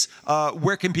the piece.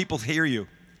 Where can people hear you?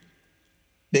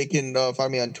 They can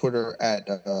find me on Twitter at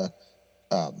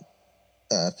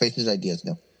Faces Ideas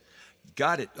now.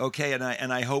 Got it. Okay, and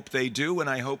I hope they do, and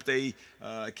I hope they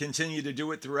continue to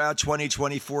do it throughout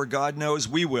 2024. God knows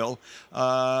we will.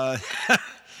 I'm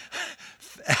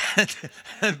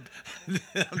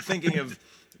thinking of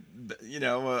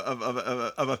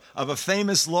of a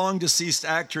famous long deceased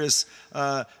actress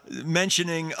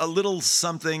mentioning a little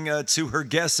something to her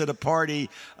guests at a party.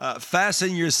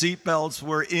 Fasten your seatbelts.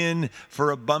 We're in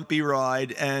for a bumpy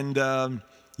ride, and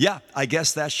yeah, I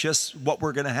guess that's just what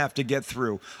we're going to have to get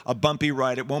through. A bumpy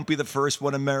ride. It won't be the first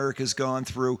one America's gone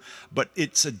through, but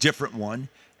it's a different one,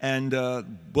 and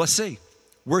let's see.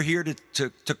 We're here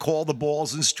to call the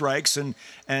balls and strikes and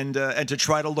to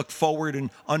try to look forward and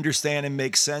understand and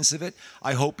make sense of it.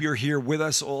 I hope you're here with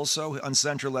us also on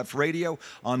Center Left Radio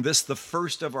on this, the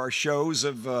first of our shows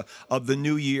of the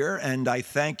new year. And I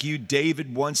thank you,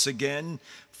 David, once again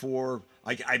for.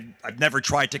 I've never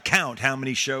tried to count how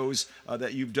many shows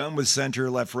that you've done with Center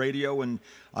Left Radio, and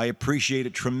I appreciate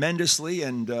it tremendously.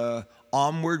 And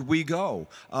onward we go.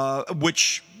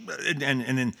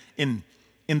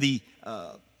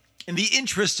 In the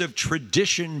interest of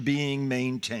tradition being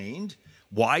maintained,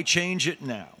 why change it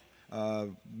now?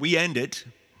 We end it,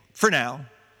 for now,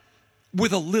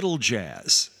 with a little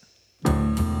jazz.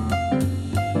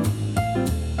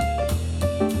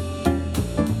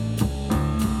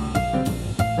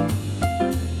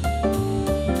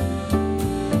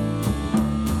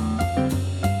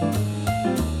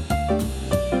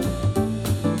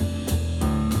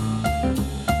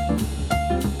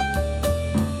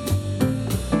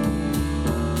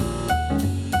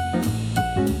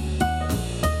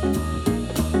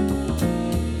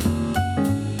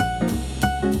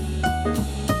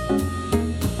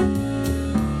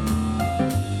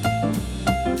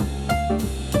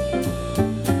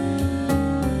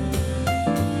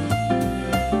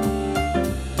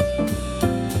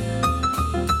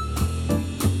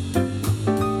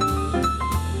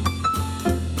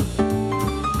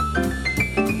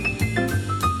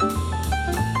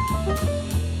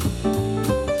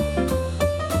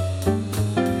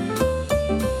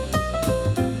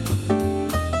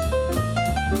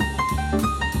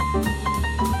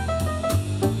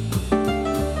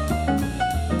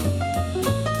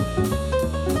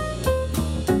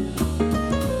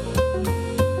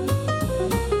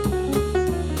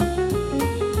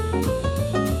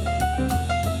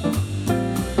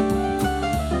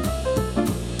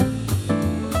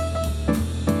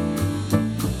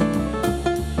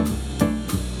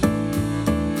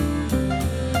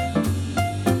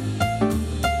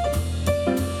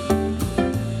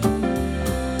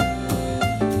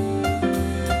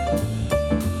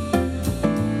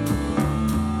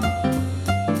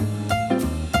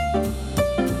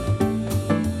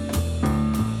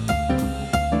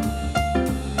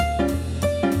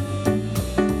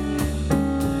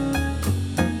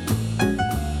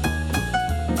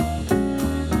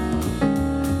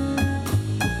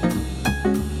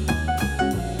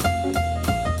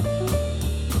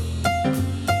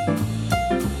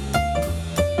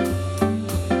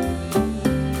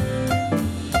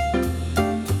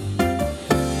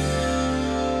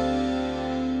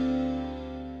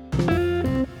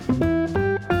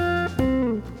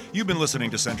 You've been listening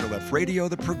to Center Left Radio,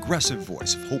 the progressive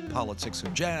voice of hope, politics,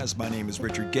 and jazz. My name is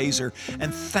Richard Gazer,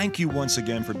 and thank you once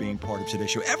again for being part of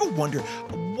today's show. Ever wonder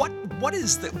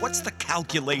what's the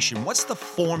calculation? What's the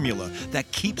formula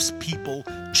that keeps people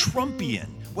Trumpian?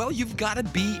 Well, you've got to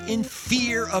be in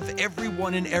fear of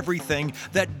everyone and everything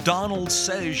that Donald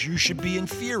says you should be in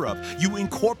fear of. You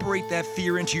incorporate that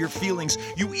fear into your feelings.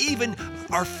 You even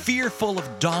are fearful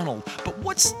of Donald. But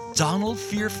what's Donald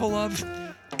fearful of?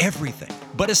 Everything,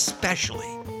 but especially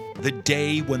the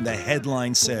day when the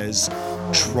headline says,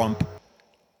 Trump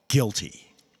guilty.